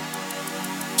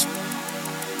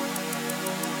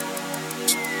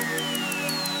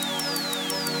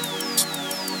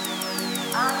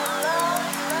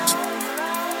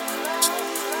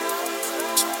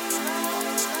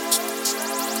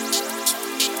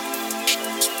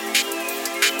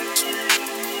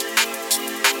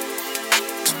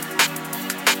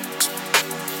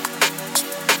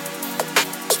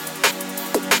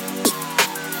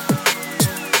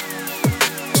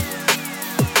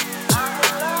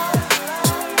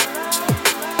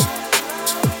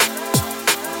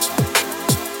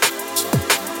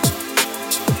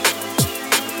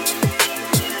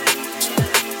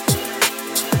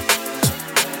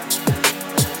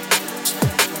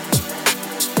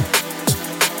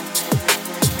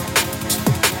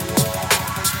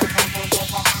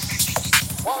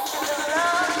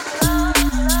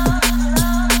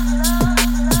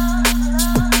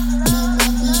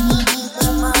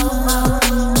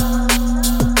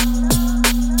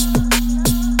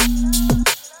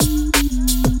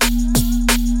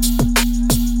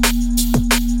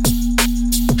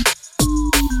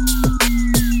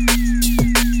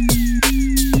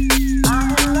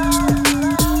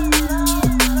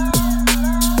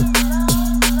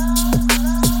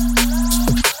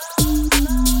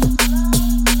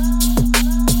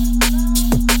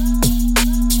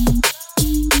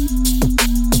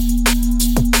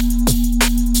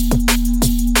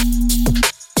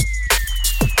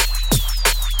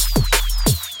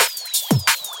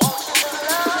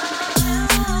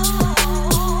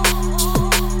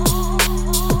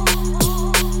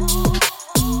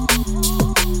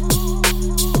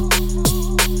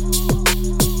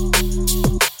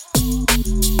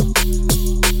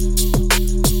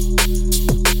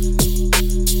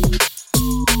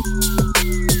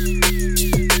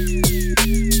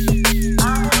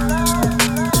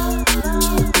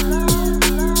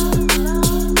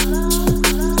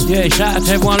 Yeah, shout out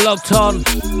to everyone locked on.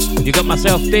 You got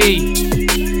myself D.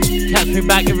 Catch me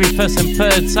back every first and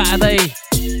third Saturday,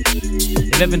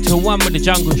 11 till 1 with the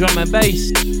jungle drum and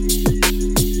bass.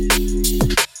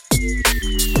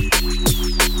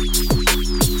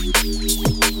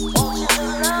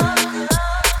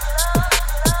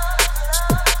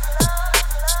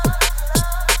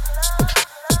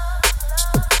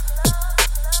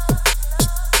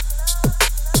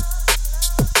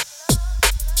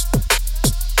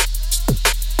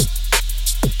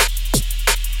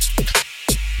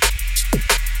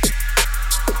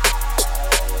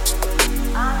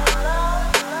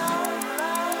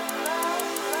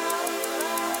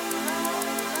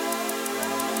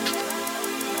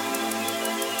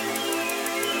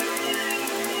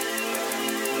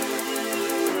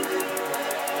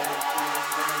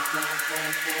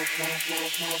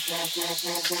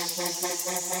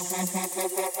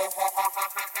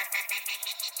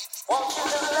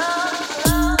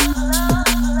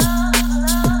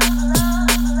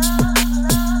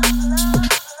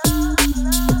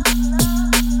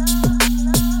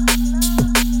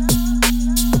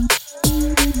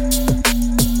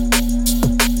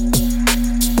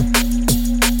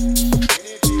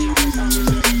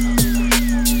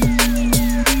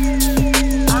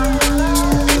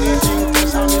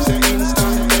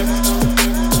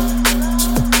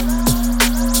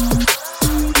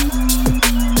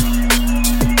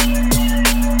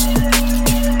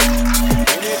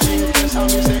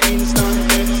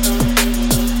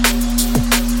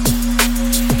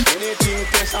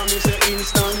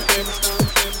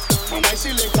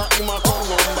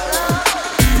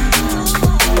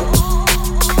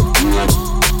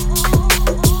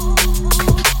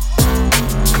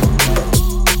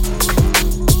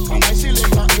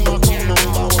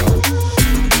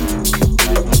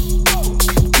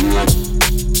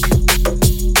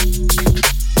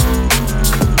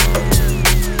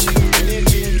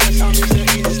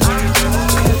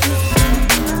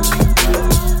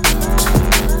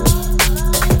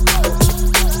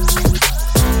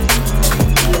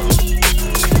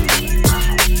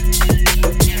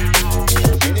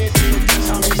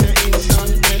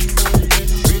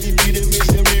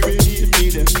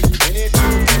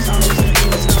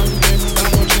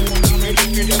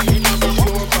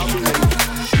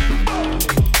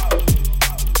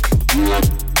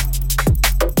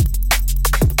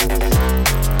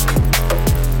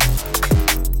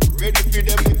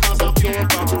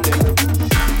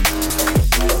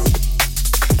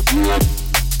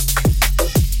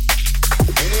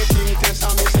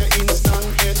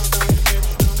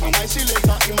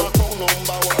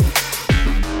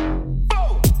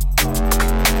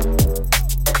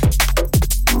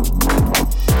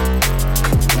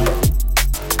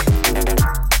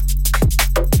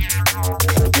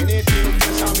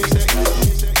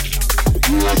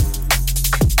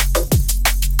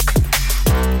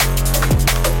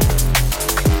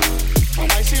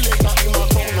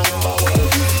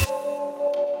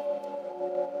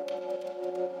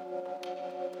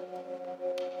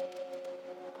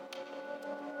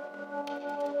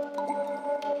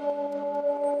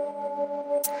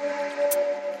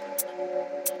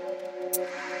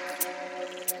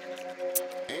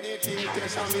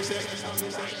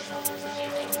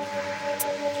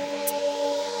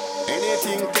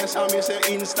 Anything test how me say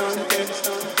instant.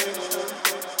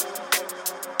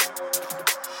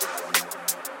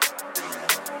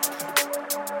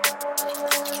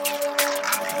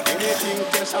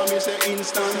 Anything test how me say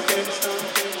instant.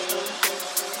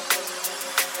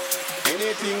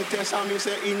 Anything test how me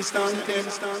say instant.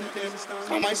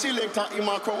 And my selector in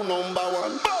my crown number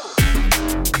one.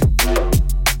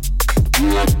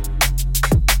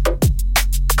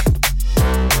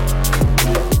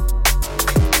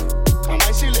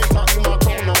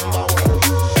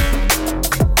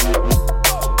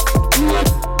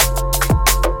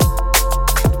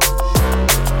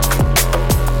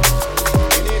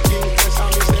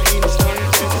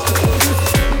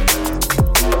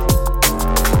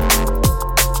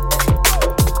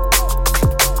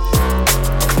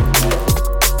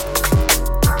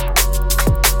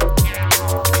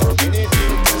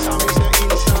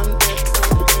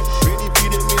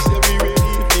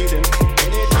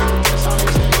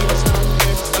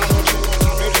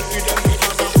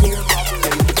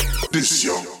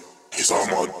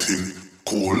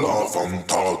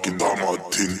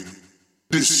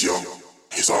 This young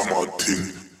is a mad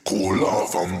thing. Cool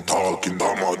off, I'm talking the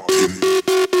mad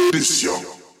thing. This young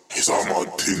is a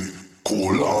mad thing.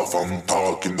 Cool off, I'm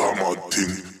talking the mad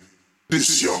thing.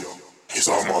 This young is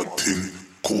a mad thing.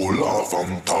 Cool off,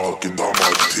 I'm talking the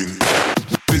mad thing.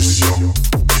 This young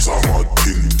is a mad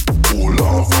thing. Cool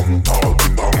off, I'm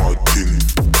talking that mad thing.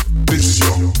 This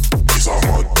young is a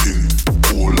mad thing.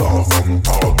 Cool off, I'm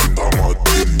talking that mad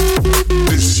thing.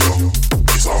 This young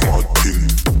is a mad thing.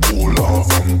 Cool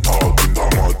off, I'm talking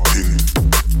that mad thing.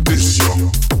 This young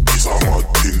is a mad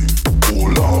thing.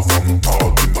 Cool off, I'm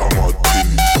talking that mad thing.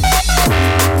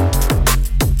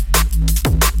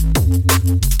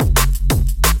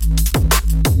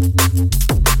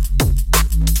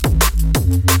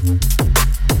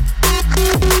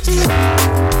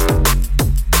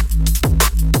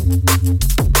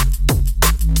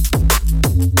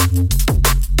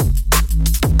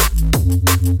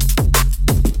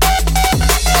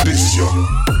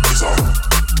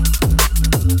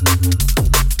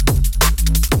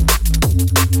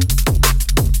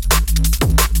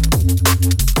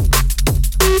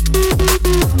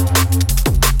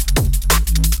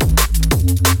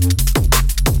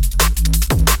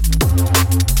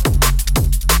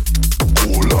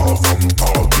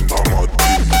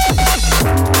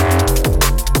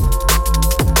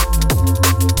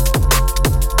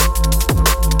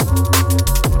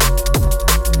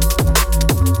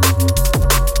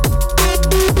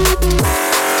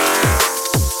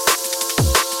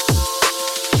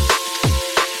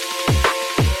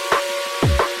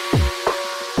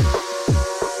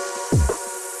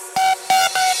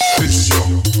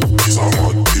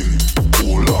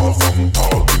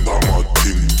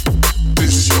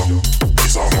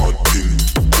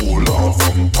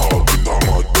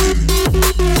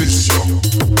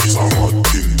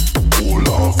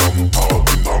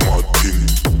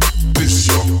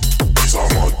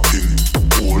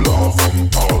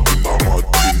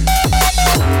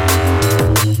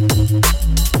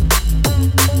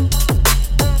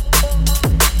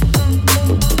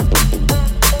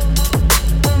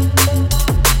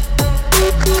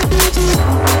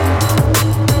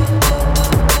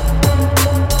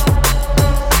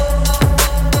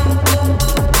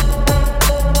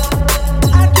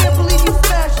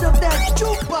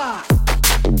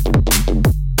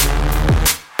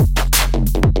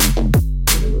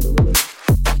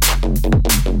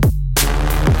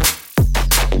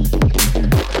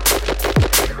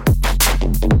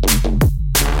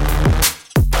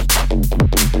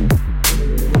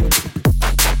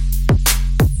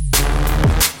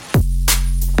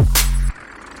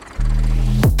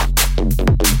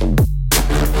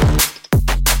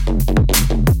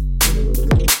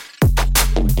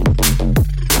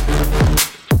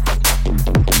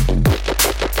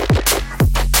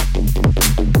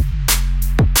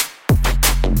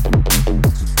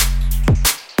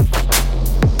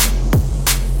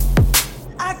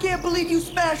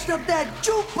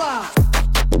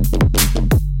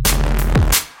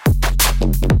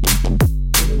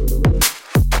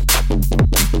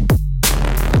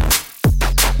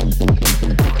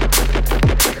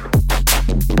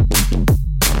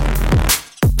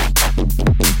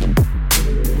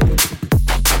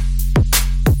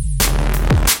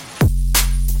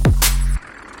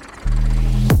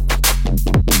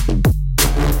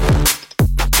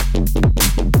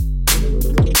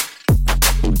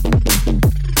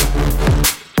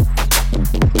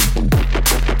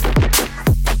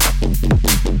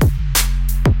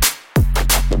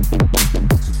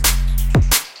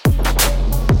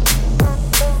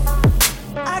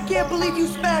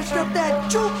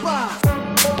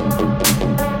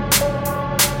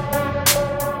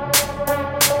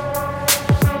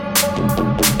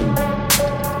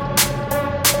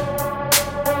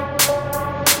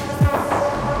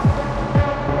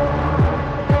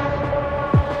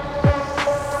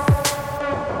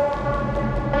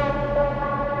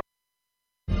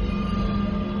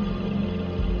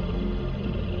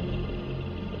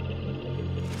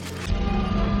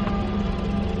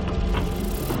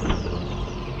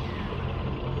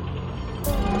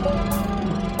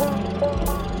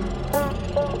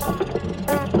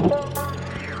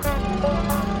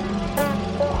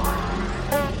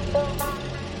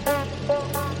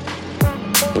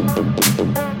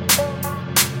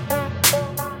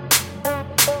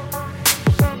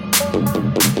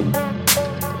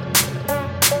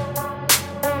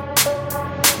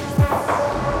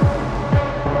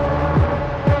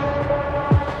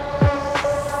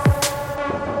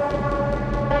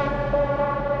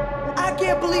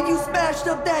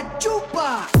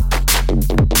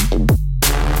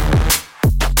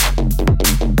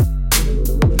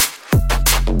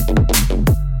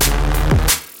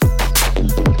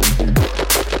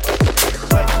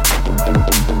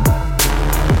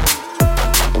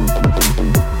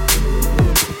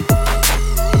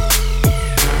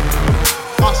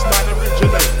 Us not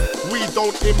originate, we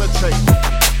don't imitate.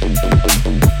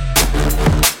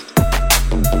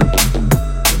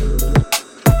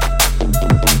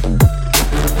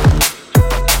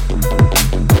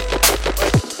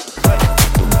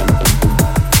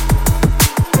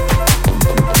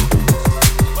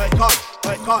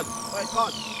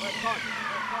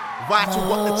 Vital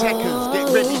got the techers, get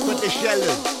ready for the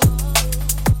shellers.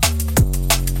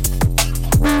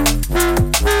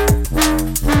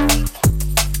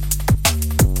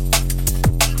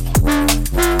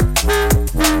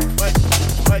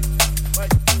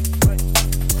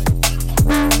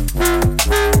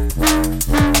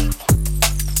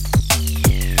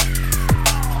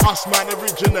 Us man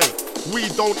originate, we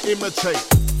don't imitate.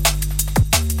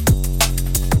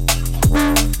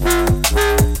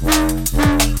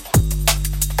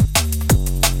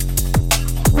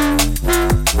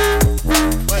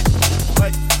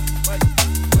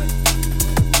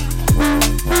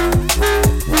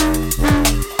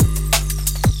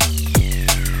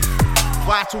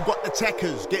 Vital got the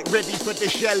techers, get ready for the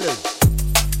shellers.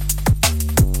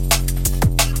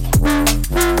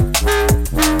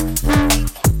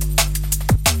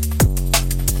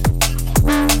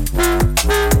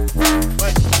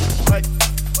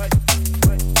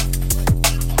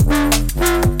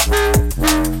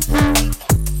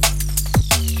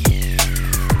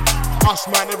 Us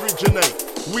man originate,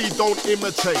 we don't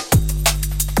imitate.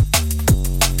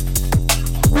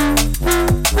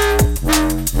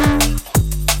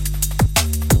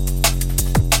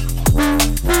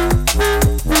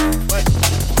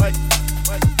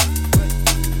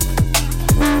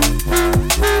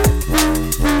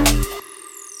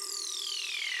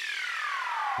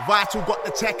 Vital got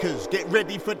the techers, get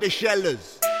ready for the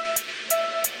shellers.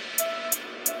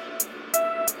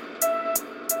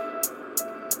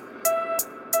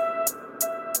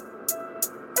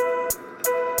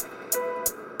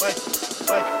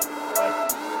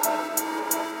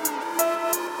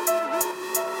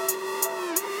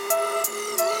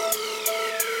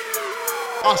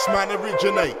 Us man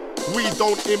originate, we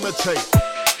don't imitate.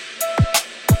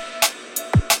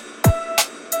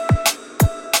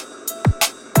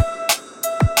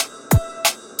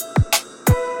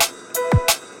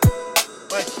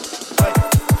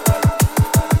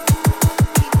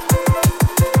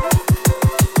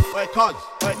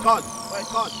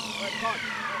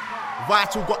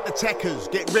 Vital got the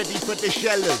techers, get ready for the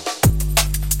shellers.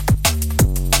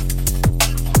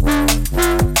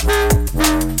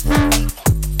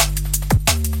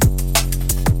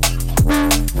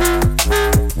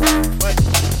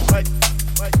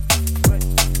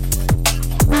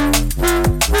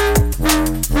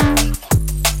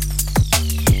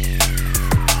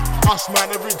 Us man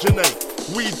originate,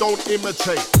 we don't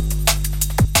imitate.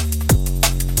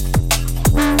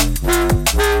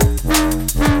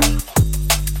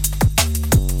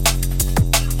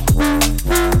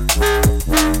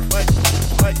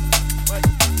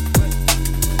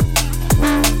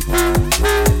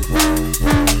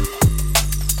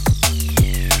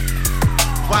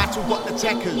 Vital got the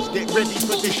techers, get ready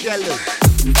for the shellers.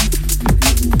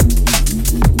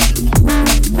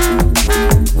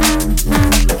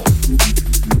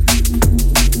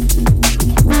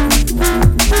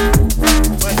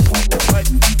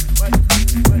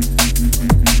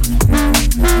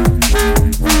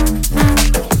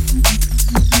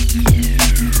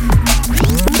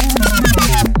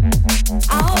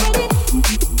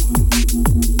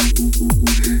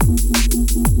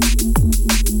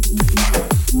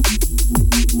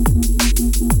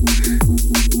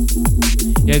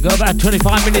 Yeah, got about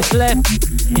 25 minutes left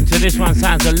into this one.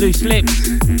 Sounds of Loose Lips.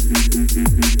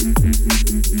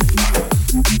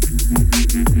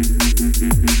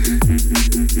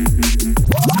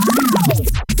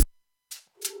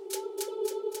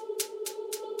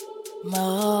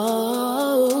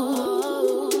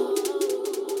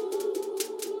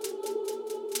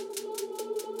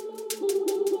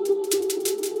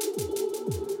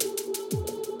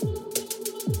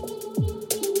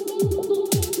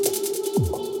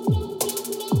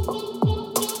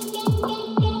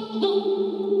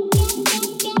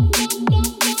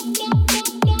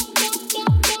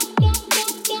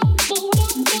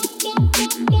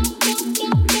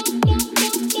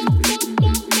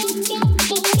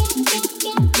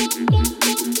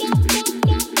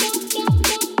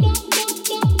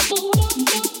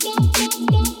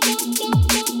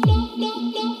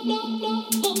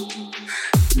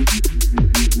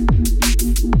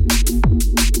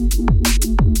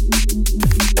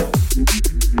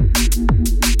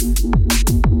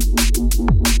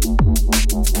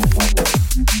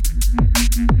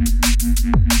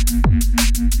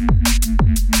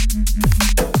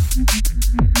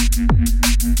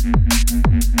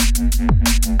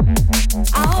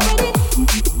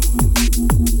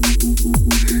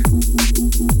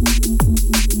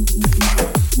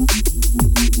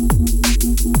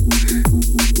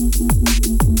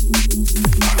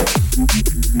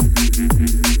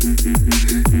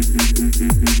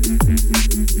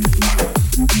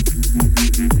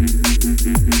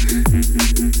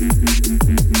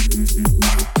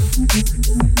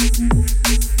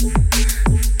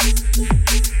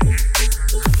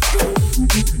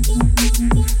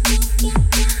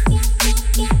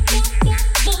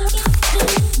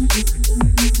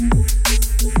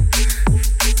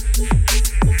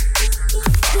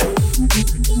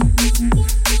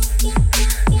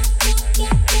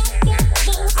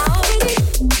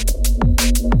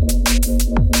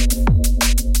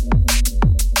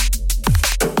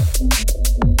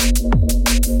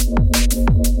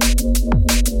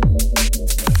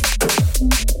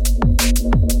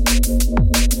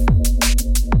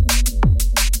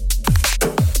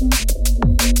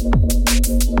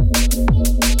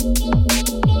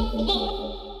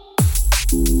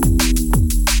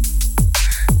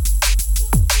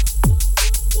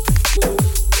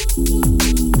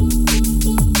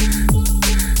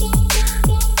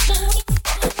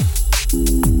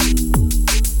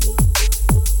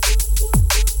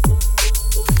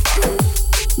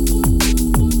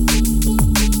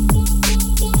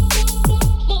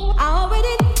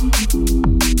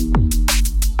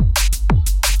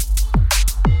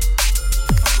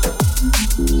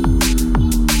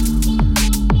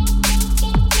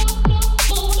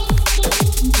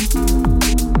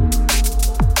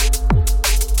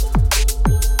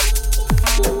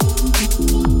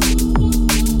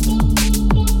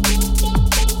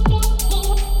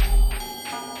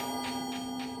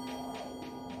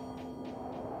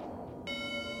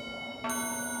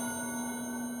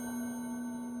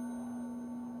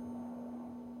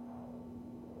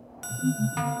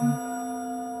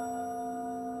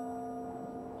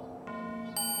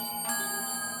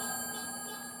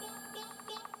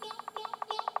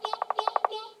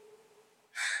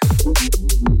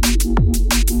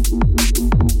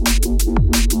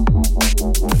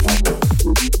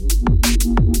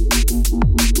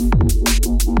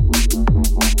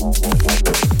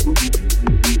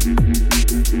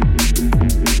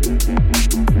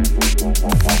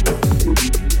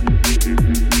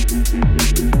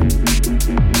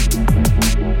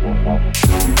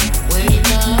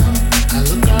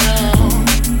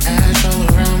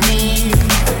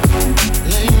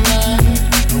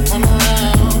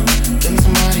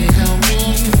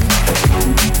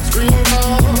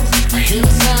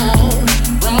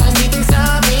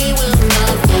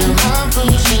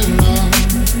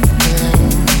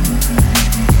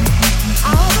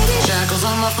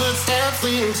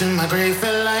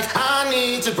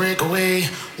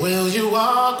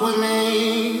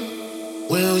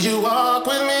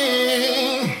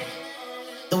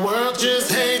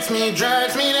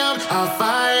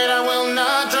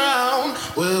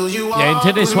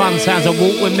 Into this one sounds a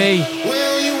walk with me.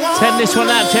 Send this one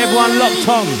out to everyone locked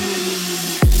on.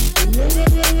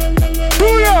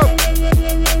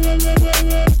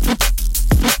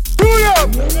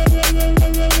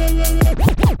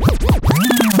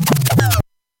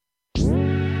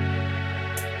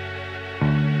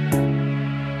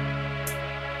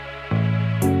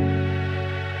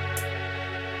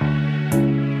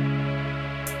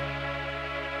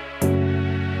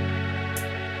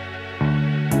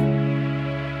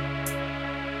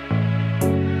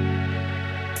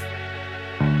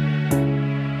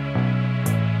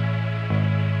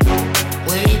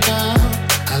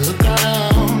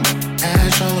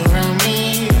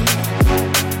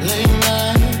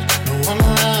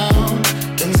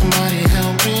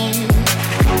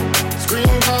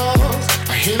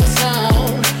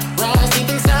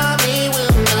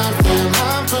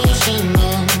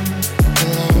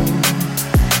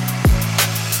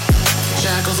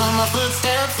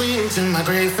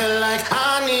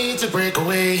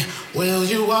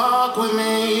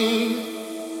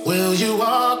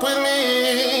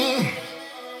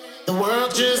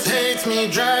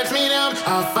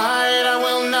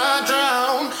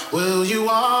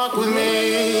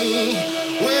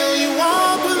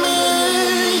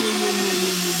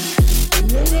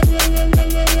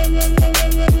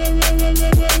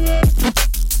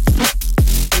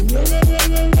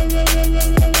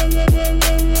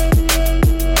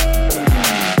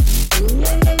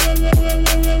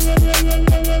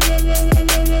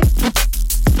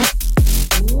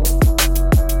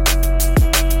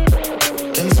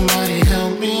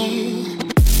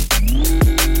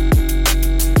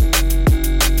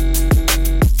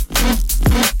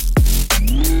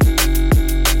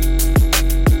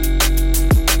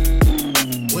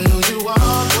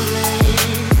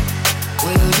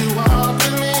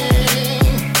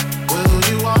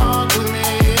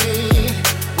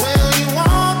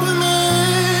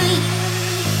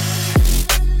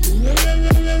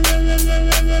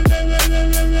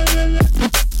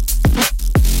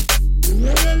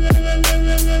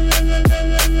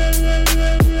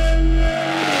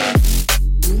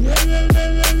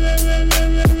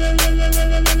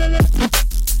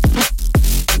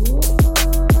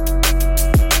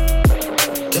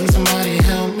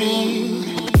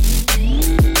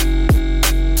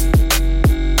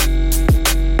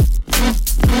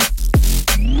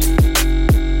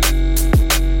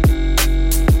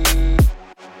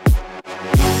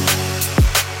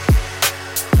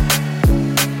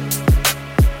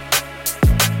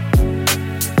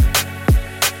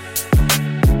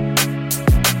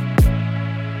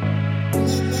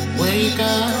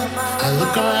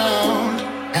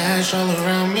 Trash all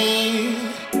around me.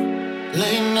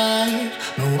 Late night,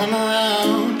 no one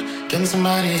around. Can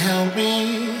somebody help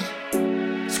me?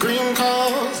 Scream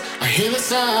calls, I hear the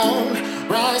sound.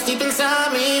 Rise deep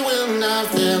inside me, will not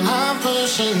feel I'm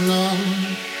pushing on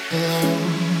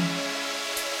alone.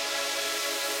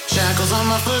 Shackles on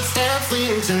my footsteps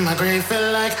leading to my grave.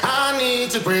 Feel like I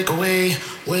need to break away.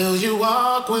 Will you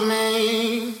walk with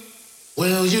me?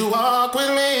 Will you walk with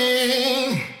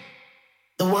me?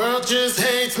 The world just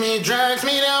hates me, drags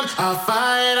me down. I'll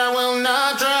fight, I will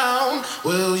not drown.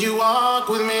 Will you walk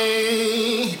with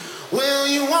me? Will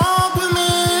you walk with me?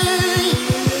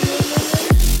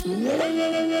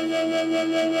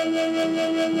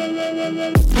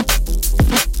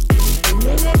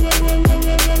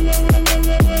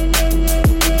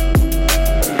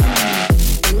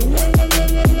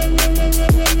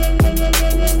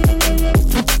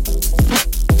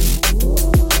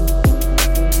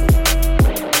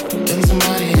 Can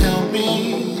somebody help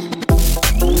me?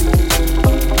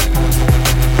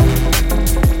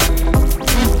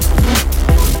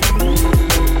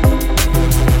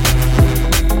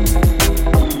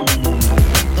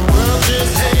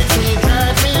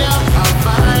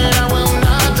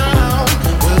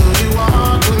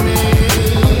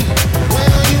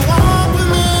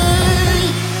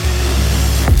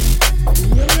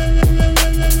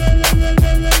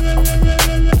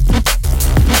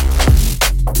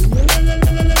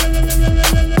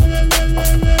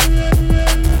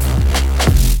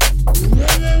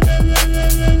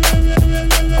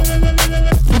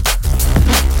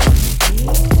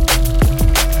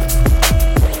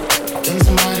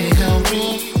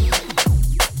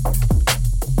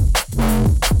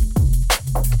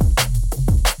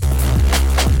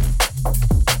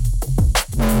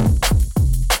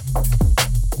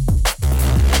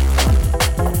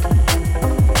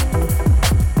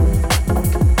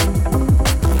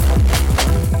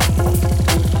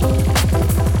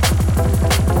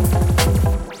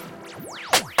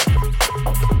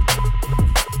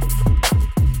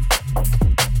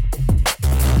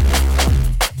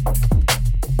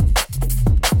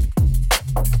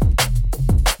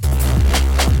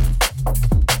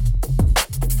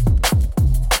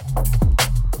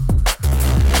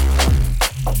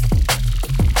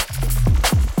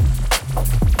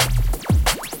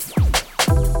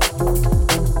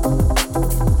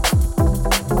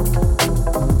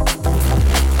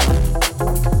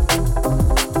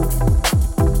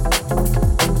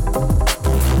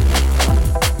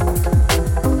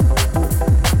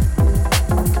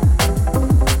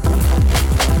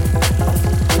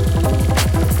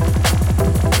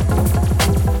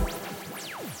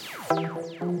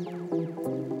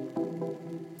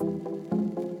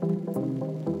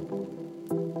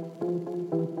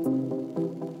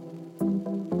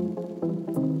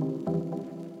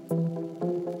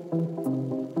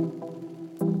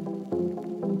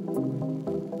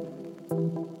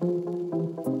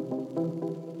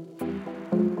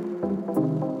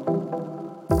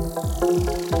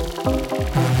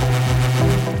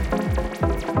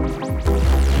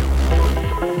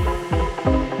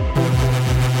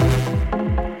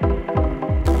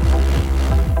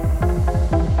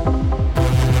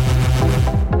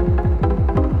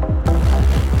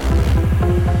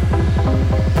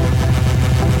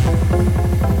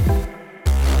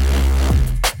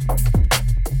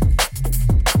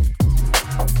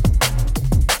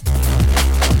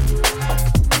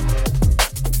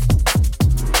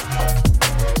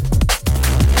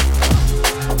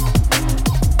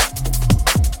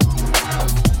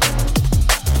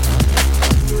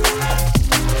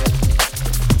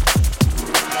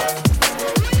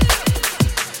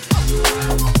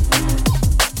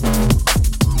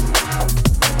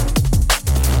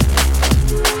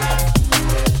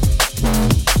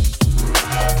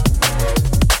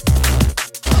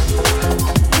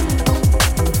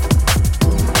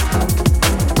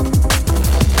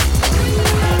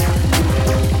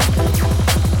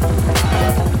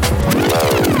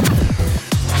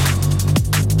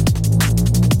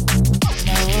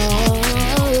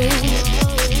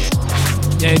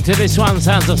 To this one,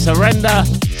 Sounds of Surrender.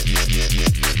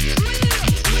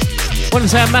 Want to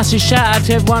say a massive shout out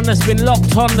to everyone that's been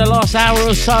locked on the last hour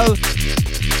or so.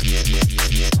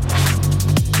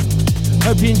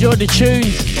 Hope you enjoyed the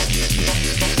tune.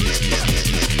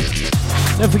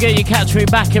 Don't forget you catch me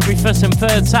back every first and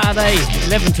third Saturday,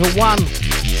 11 to 1.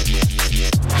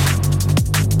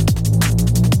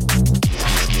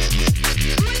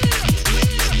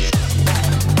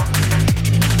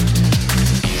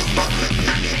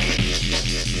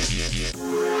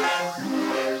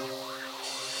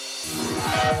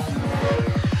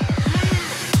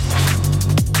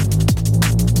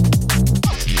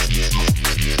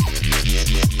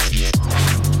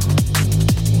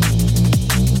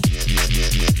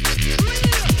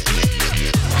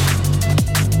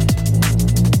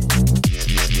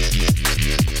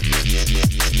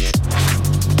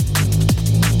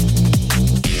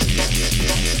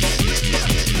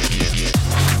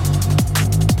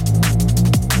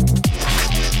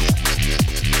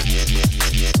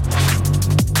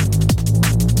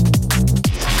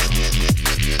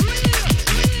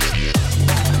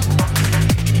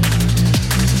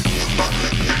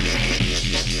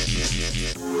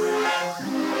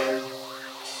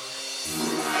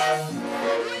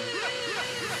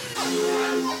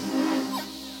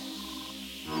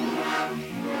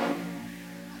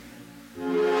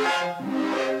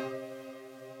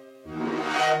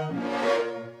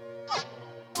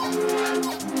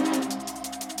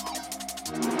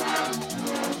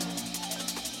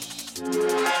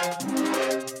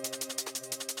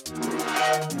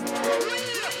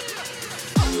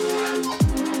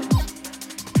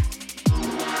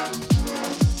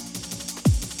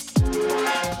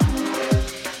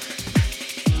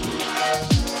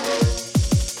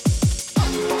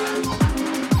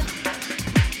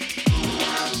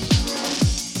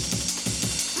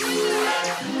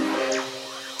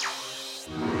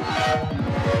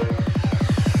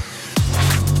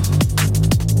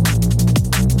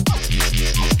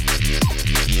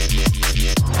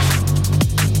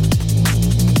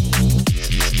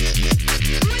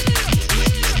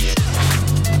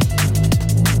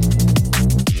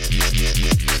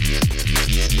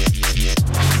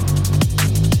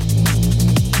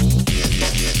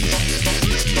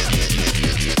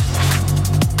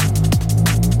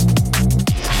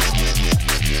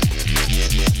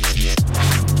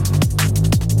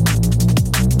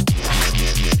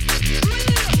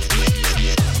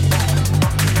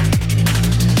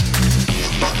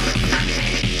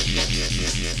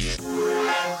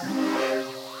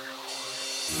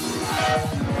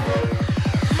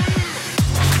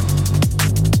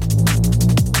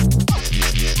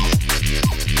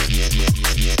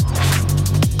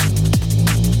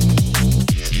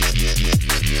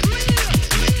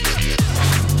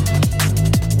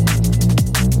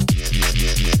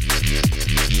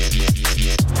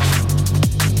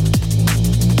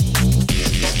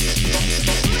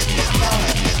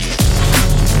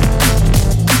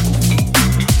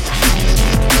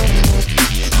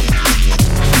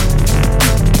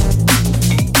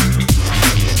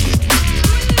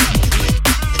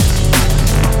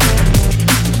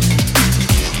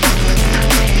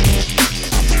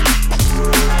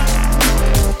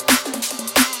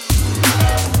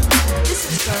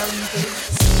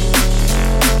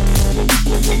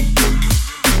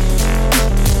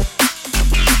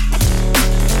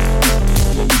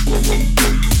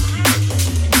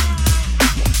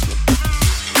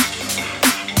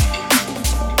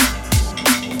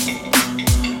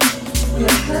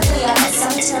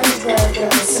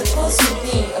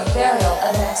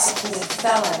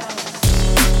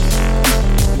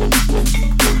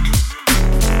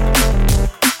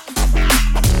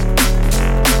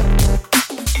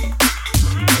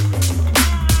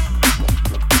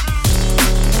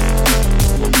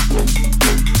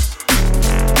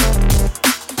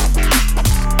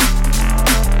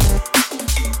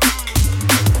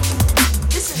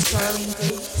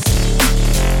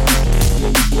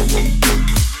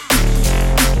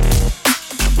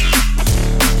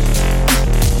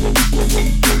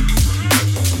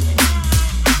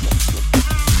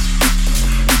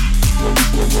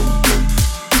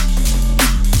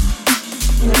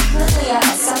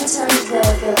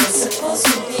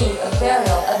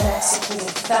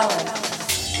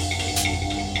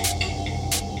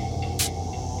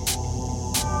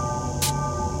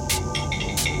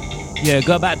 Yeah,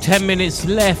 got about 10 minutes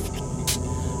left.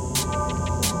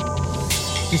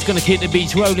 Just gonna keep the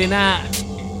beats rolling out.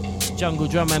 Jungle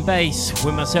drum and bass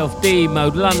with myself D,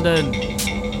 Mode London.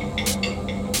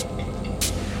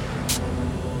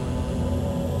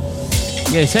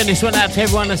 Yeah, send this one out to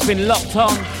everyone that's been locked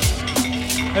on.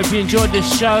 Hope you enjoyed the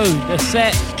show, the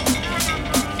set.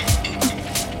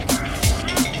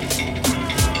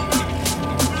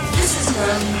 This is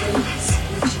Berlin Beats,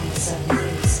 featuring some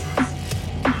news.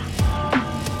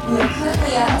 We are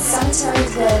currently at a cemetery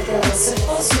where there was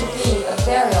supposed to be a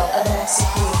burial of an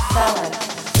executed felon.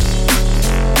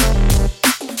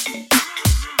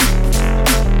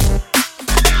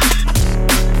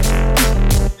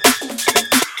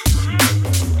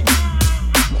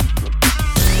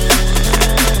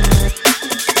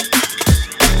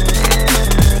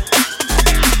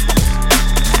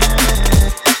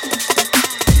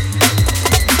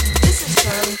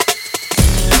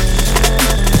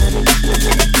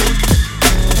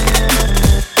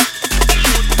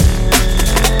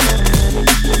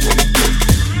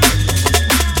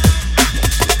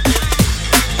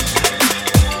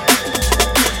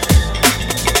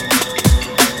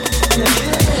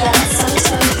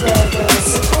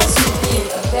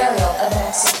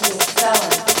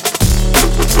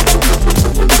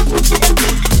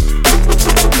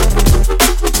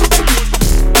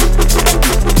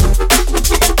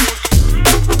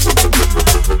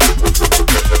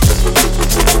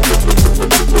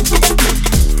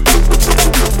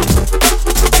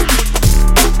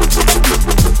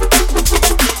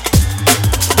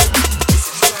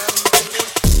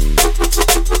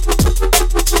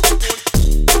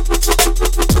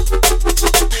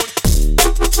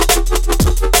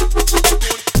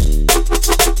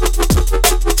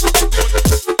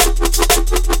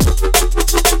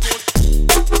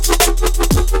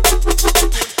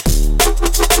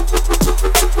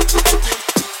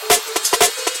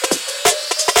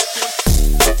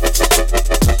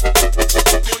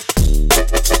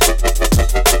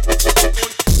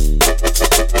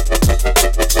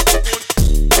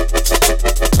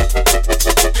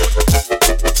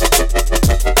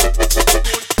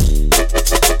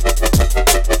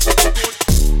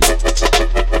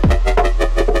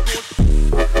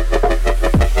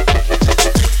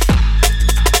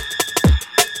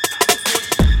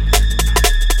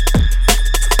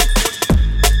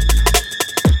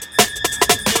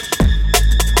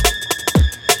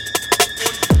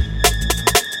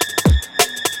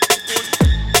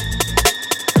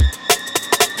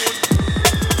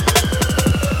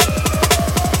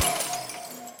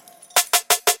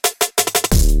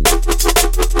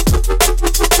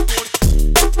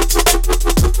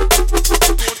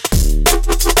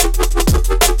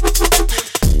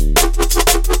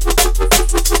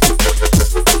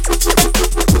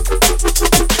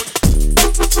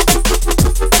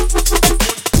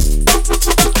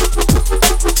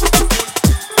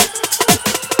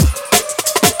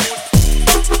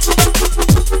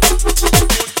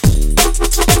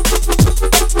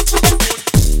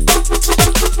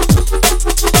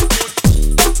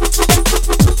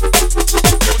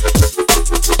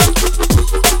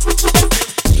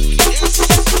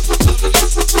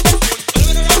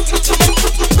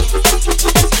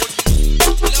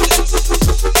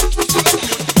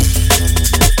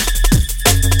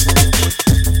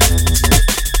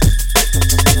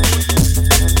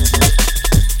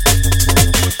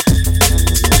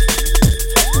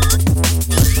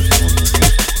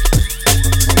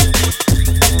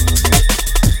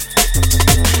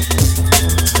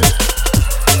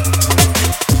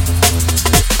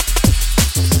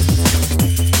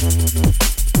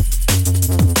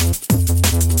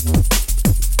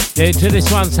 Yeah, to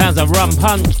this one sounds a rum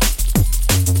punch.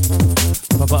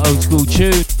 Proper old school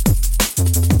tune.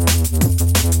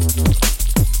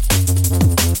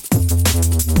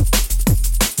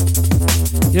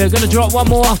 Yeah, gonna drop one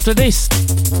more after this.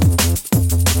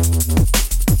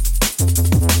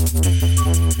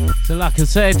 So like I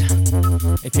said,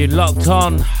 if you're locked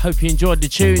on, hope you enjoyed the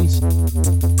tunes.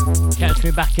 Catch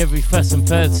me back every first and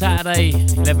third Saturday,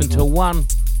 11 till 1.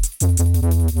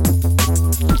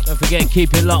 Don't forget,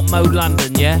 keep it locked, Mode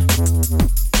London, yeah?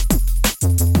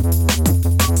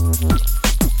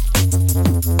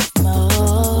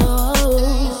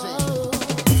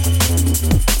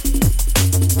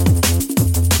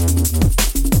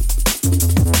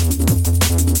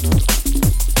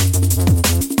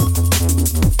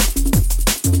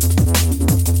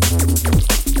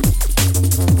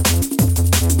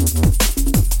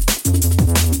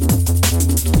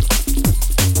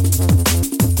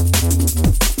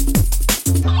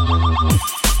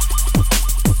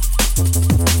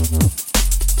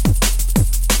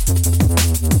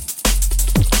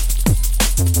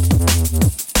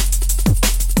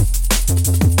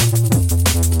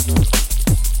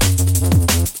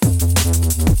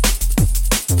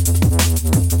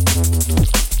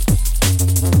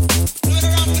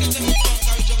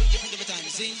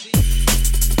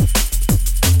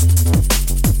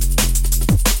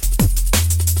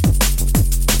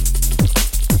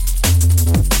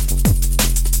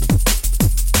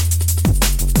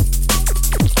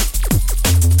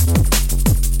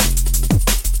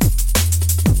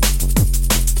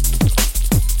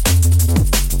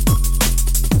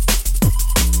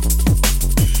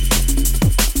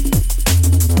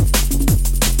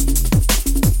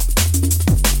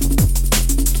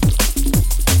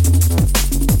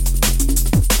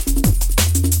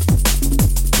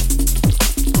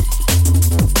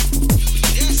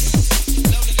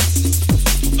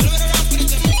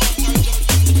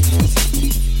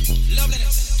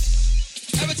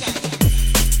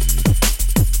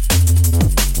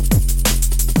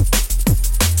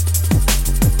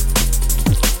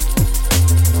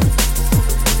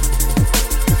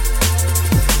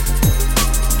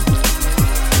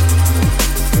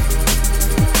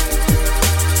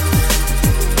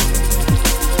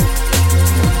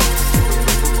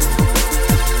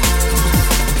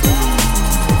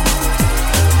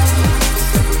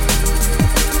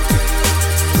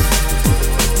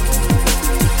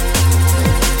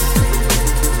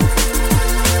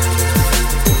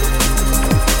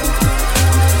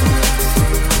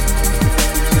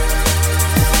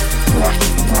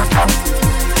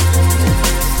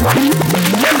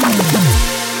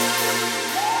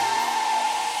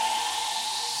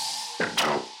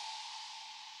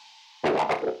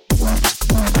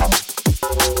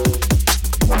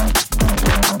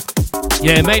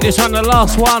 Yeah, make this one the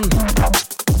last one.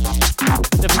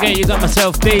 Don't forget you got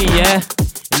myself D, yeah?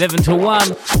 11 till 1.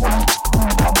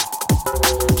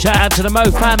 Shout out to the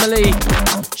Mo family.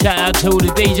 Shout out to all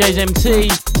the DJs, MC,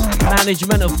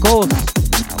 management, of course.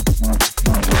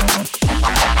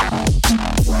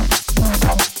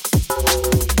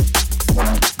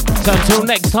 So until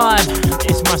next time,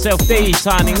 it's myself D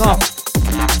signing off.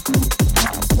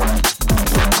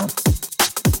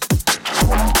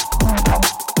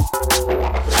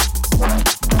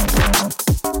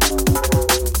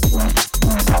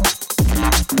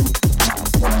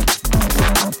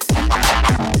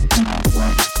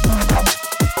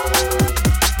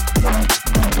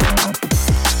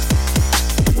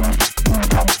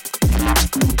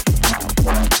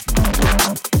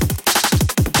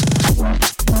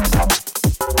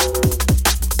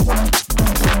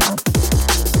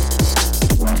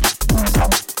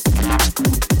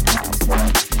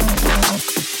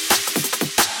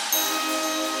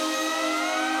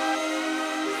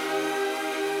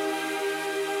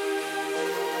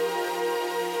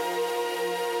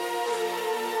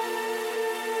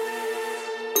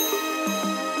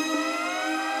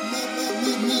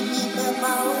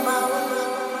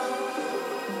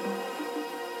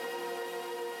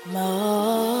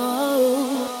 Mo.